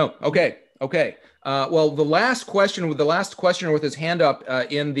 Okay. Well, the last questioner with his hand up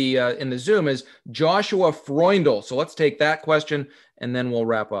in the Zoom is Joshua Freundel. So let's take that question and then we'll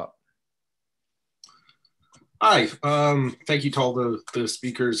wrap up. Hi. Thank you to all the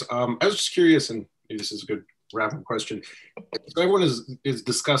speakers. I was just curious, and maybe this is a good wrap-up question. So everyone is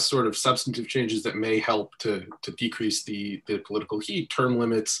discussed sort of substantive changes that may help to decrease the political heat, term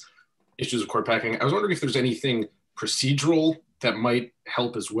limits, issues of court packing. I was wondering if there's anything procedural that might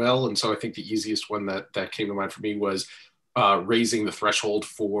help as well. And so I think the easiest one that came to mind for me was raising the threshold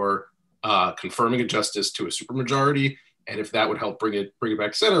for confirming a justice to a supermajority, and if that would help bring it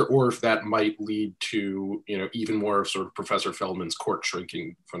back center, or if that might lead to even more sort of Professor Feldman's court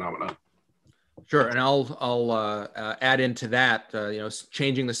shrinking phenomenon. Sure, and I'll add into that,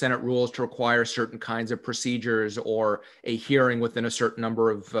 changing the Senate rules to require certain kinds of procedures, or a hearing within a certain number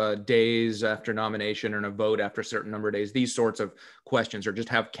of days after nomination, and a vote after a certain number of days. These sorts of questions, or just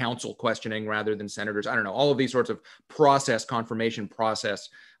have counsel questioning rather than senators. I don't know, all of these sorts of confirmation process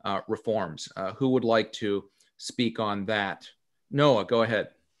reforms. Who would like to speak on that? Noah, go ahead.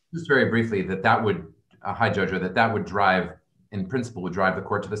 Just very briefly, that would, hi Jojo, that would drive, in principle, would drive the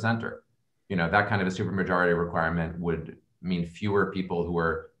court to the center. That kind of a supermajority requirement would mean fewer people who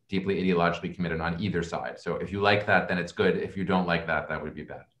are deeply ideologically committed on either side. So if you like that, then it's good. If you don't like that, that would be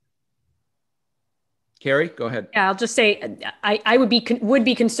bad. Carrie, go ahead. Yeah, I'll just say I would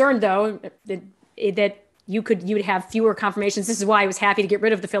be concerned though that you would have fewer confirmations. This is why I was happy to get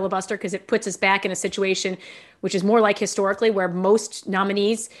rid of the filibuster, because it puts us back in a situation which is more like historically, where most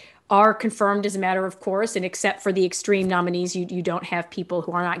nominees are confirmed as a matter of course, and except for the extreme nominees, you don't have people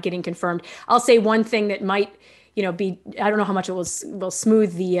who are not getting confirmed. I'll say one thing that might I don't know how much it will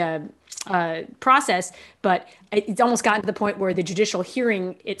smooth the process, but it's almost gotten to the point where the judicial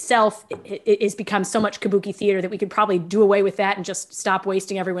hearing itself it has become so much kabuki theater that we could probably do away with that and just stop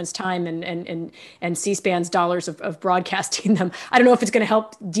wasting everyone's time and C-SPAN's dollars of broadcasting them. I don't know if it's going to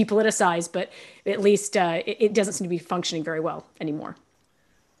help depoliticize, but at least it doesn't seem to be functioning very well anymore.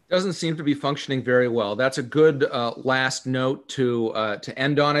 Doesn't seem to be functioning very well. That's a good last note to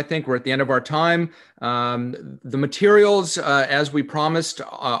end on. I think we're at the end of our time. The materials, as we promised,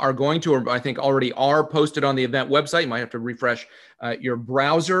 are going to, or I think already are, posted on the event website. You might have to refresh your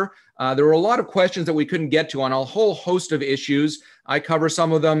browser. There were a lot of questions that we couldn't get to on a whole host of issues. I cover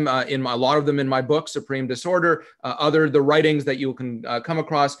some of them a lot of them in my book, Supreme Disorder. The writings that you can come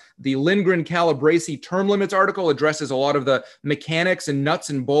across. The Lindgren-Calabresi term limits article addresses a lot of the mechanics and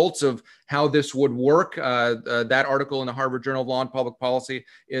nuts and bolts of how this would work. That article in the Harvard Journal of Law and Public Policy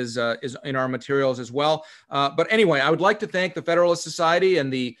is in our materials as well. But anyway, I would like to thank the Federalist Society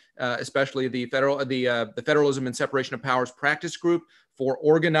and especially the Federalism and Separation of Powers Practice Group for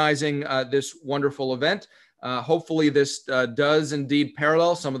organizing this wonderful event. Hopefully this does indeed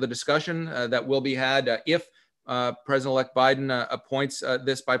parallel some of the discussion that will be had if President-elect Biden appoints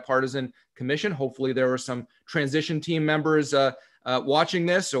this bipartisan commission. Hopefully there are some transition team members watching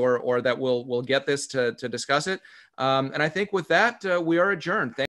this or that will get this to discuss it. And I think with that, we are adjourned.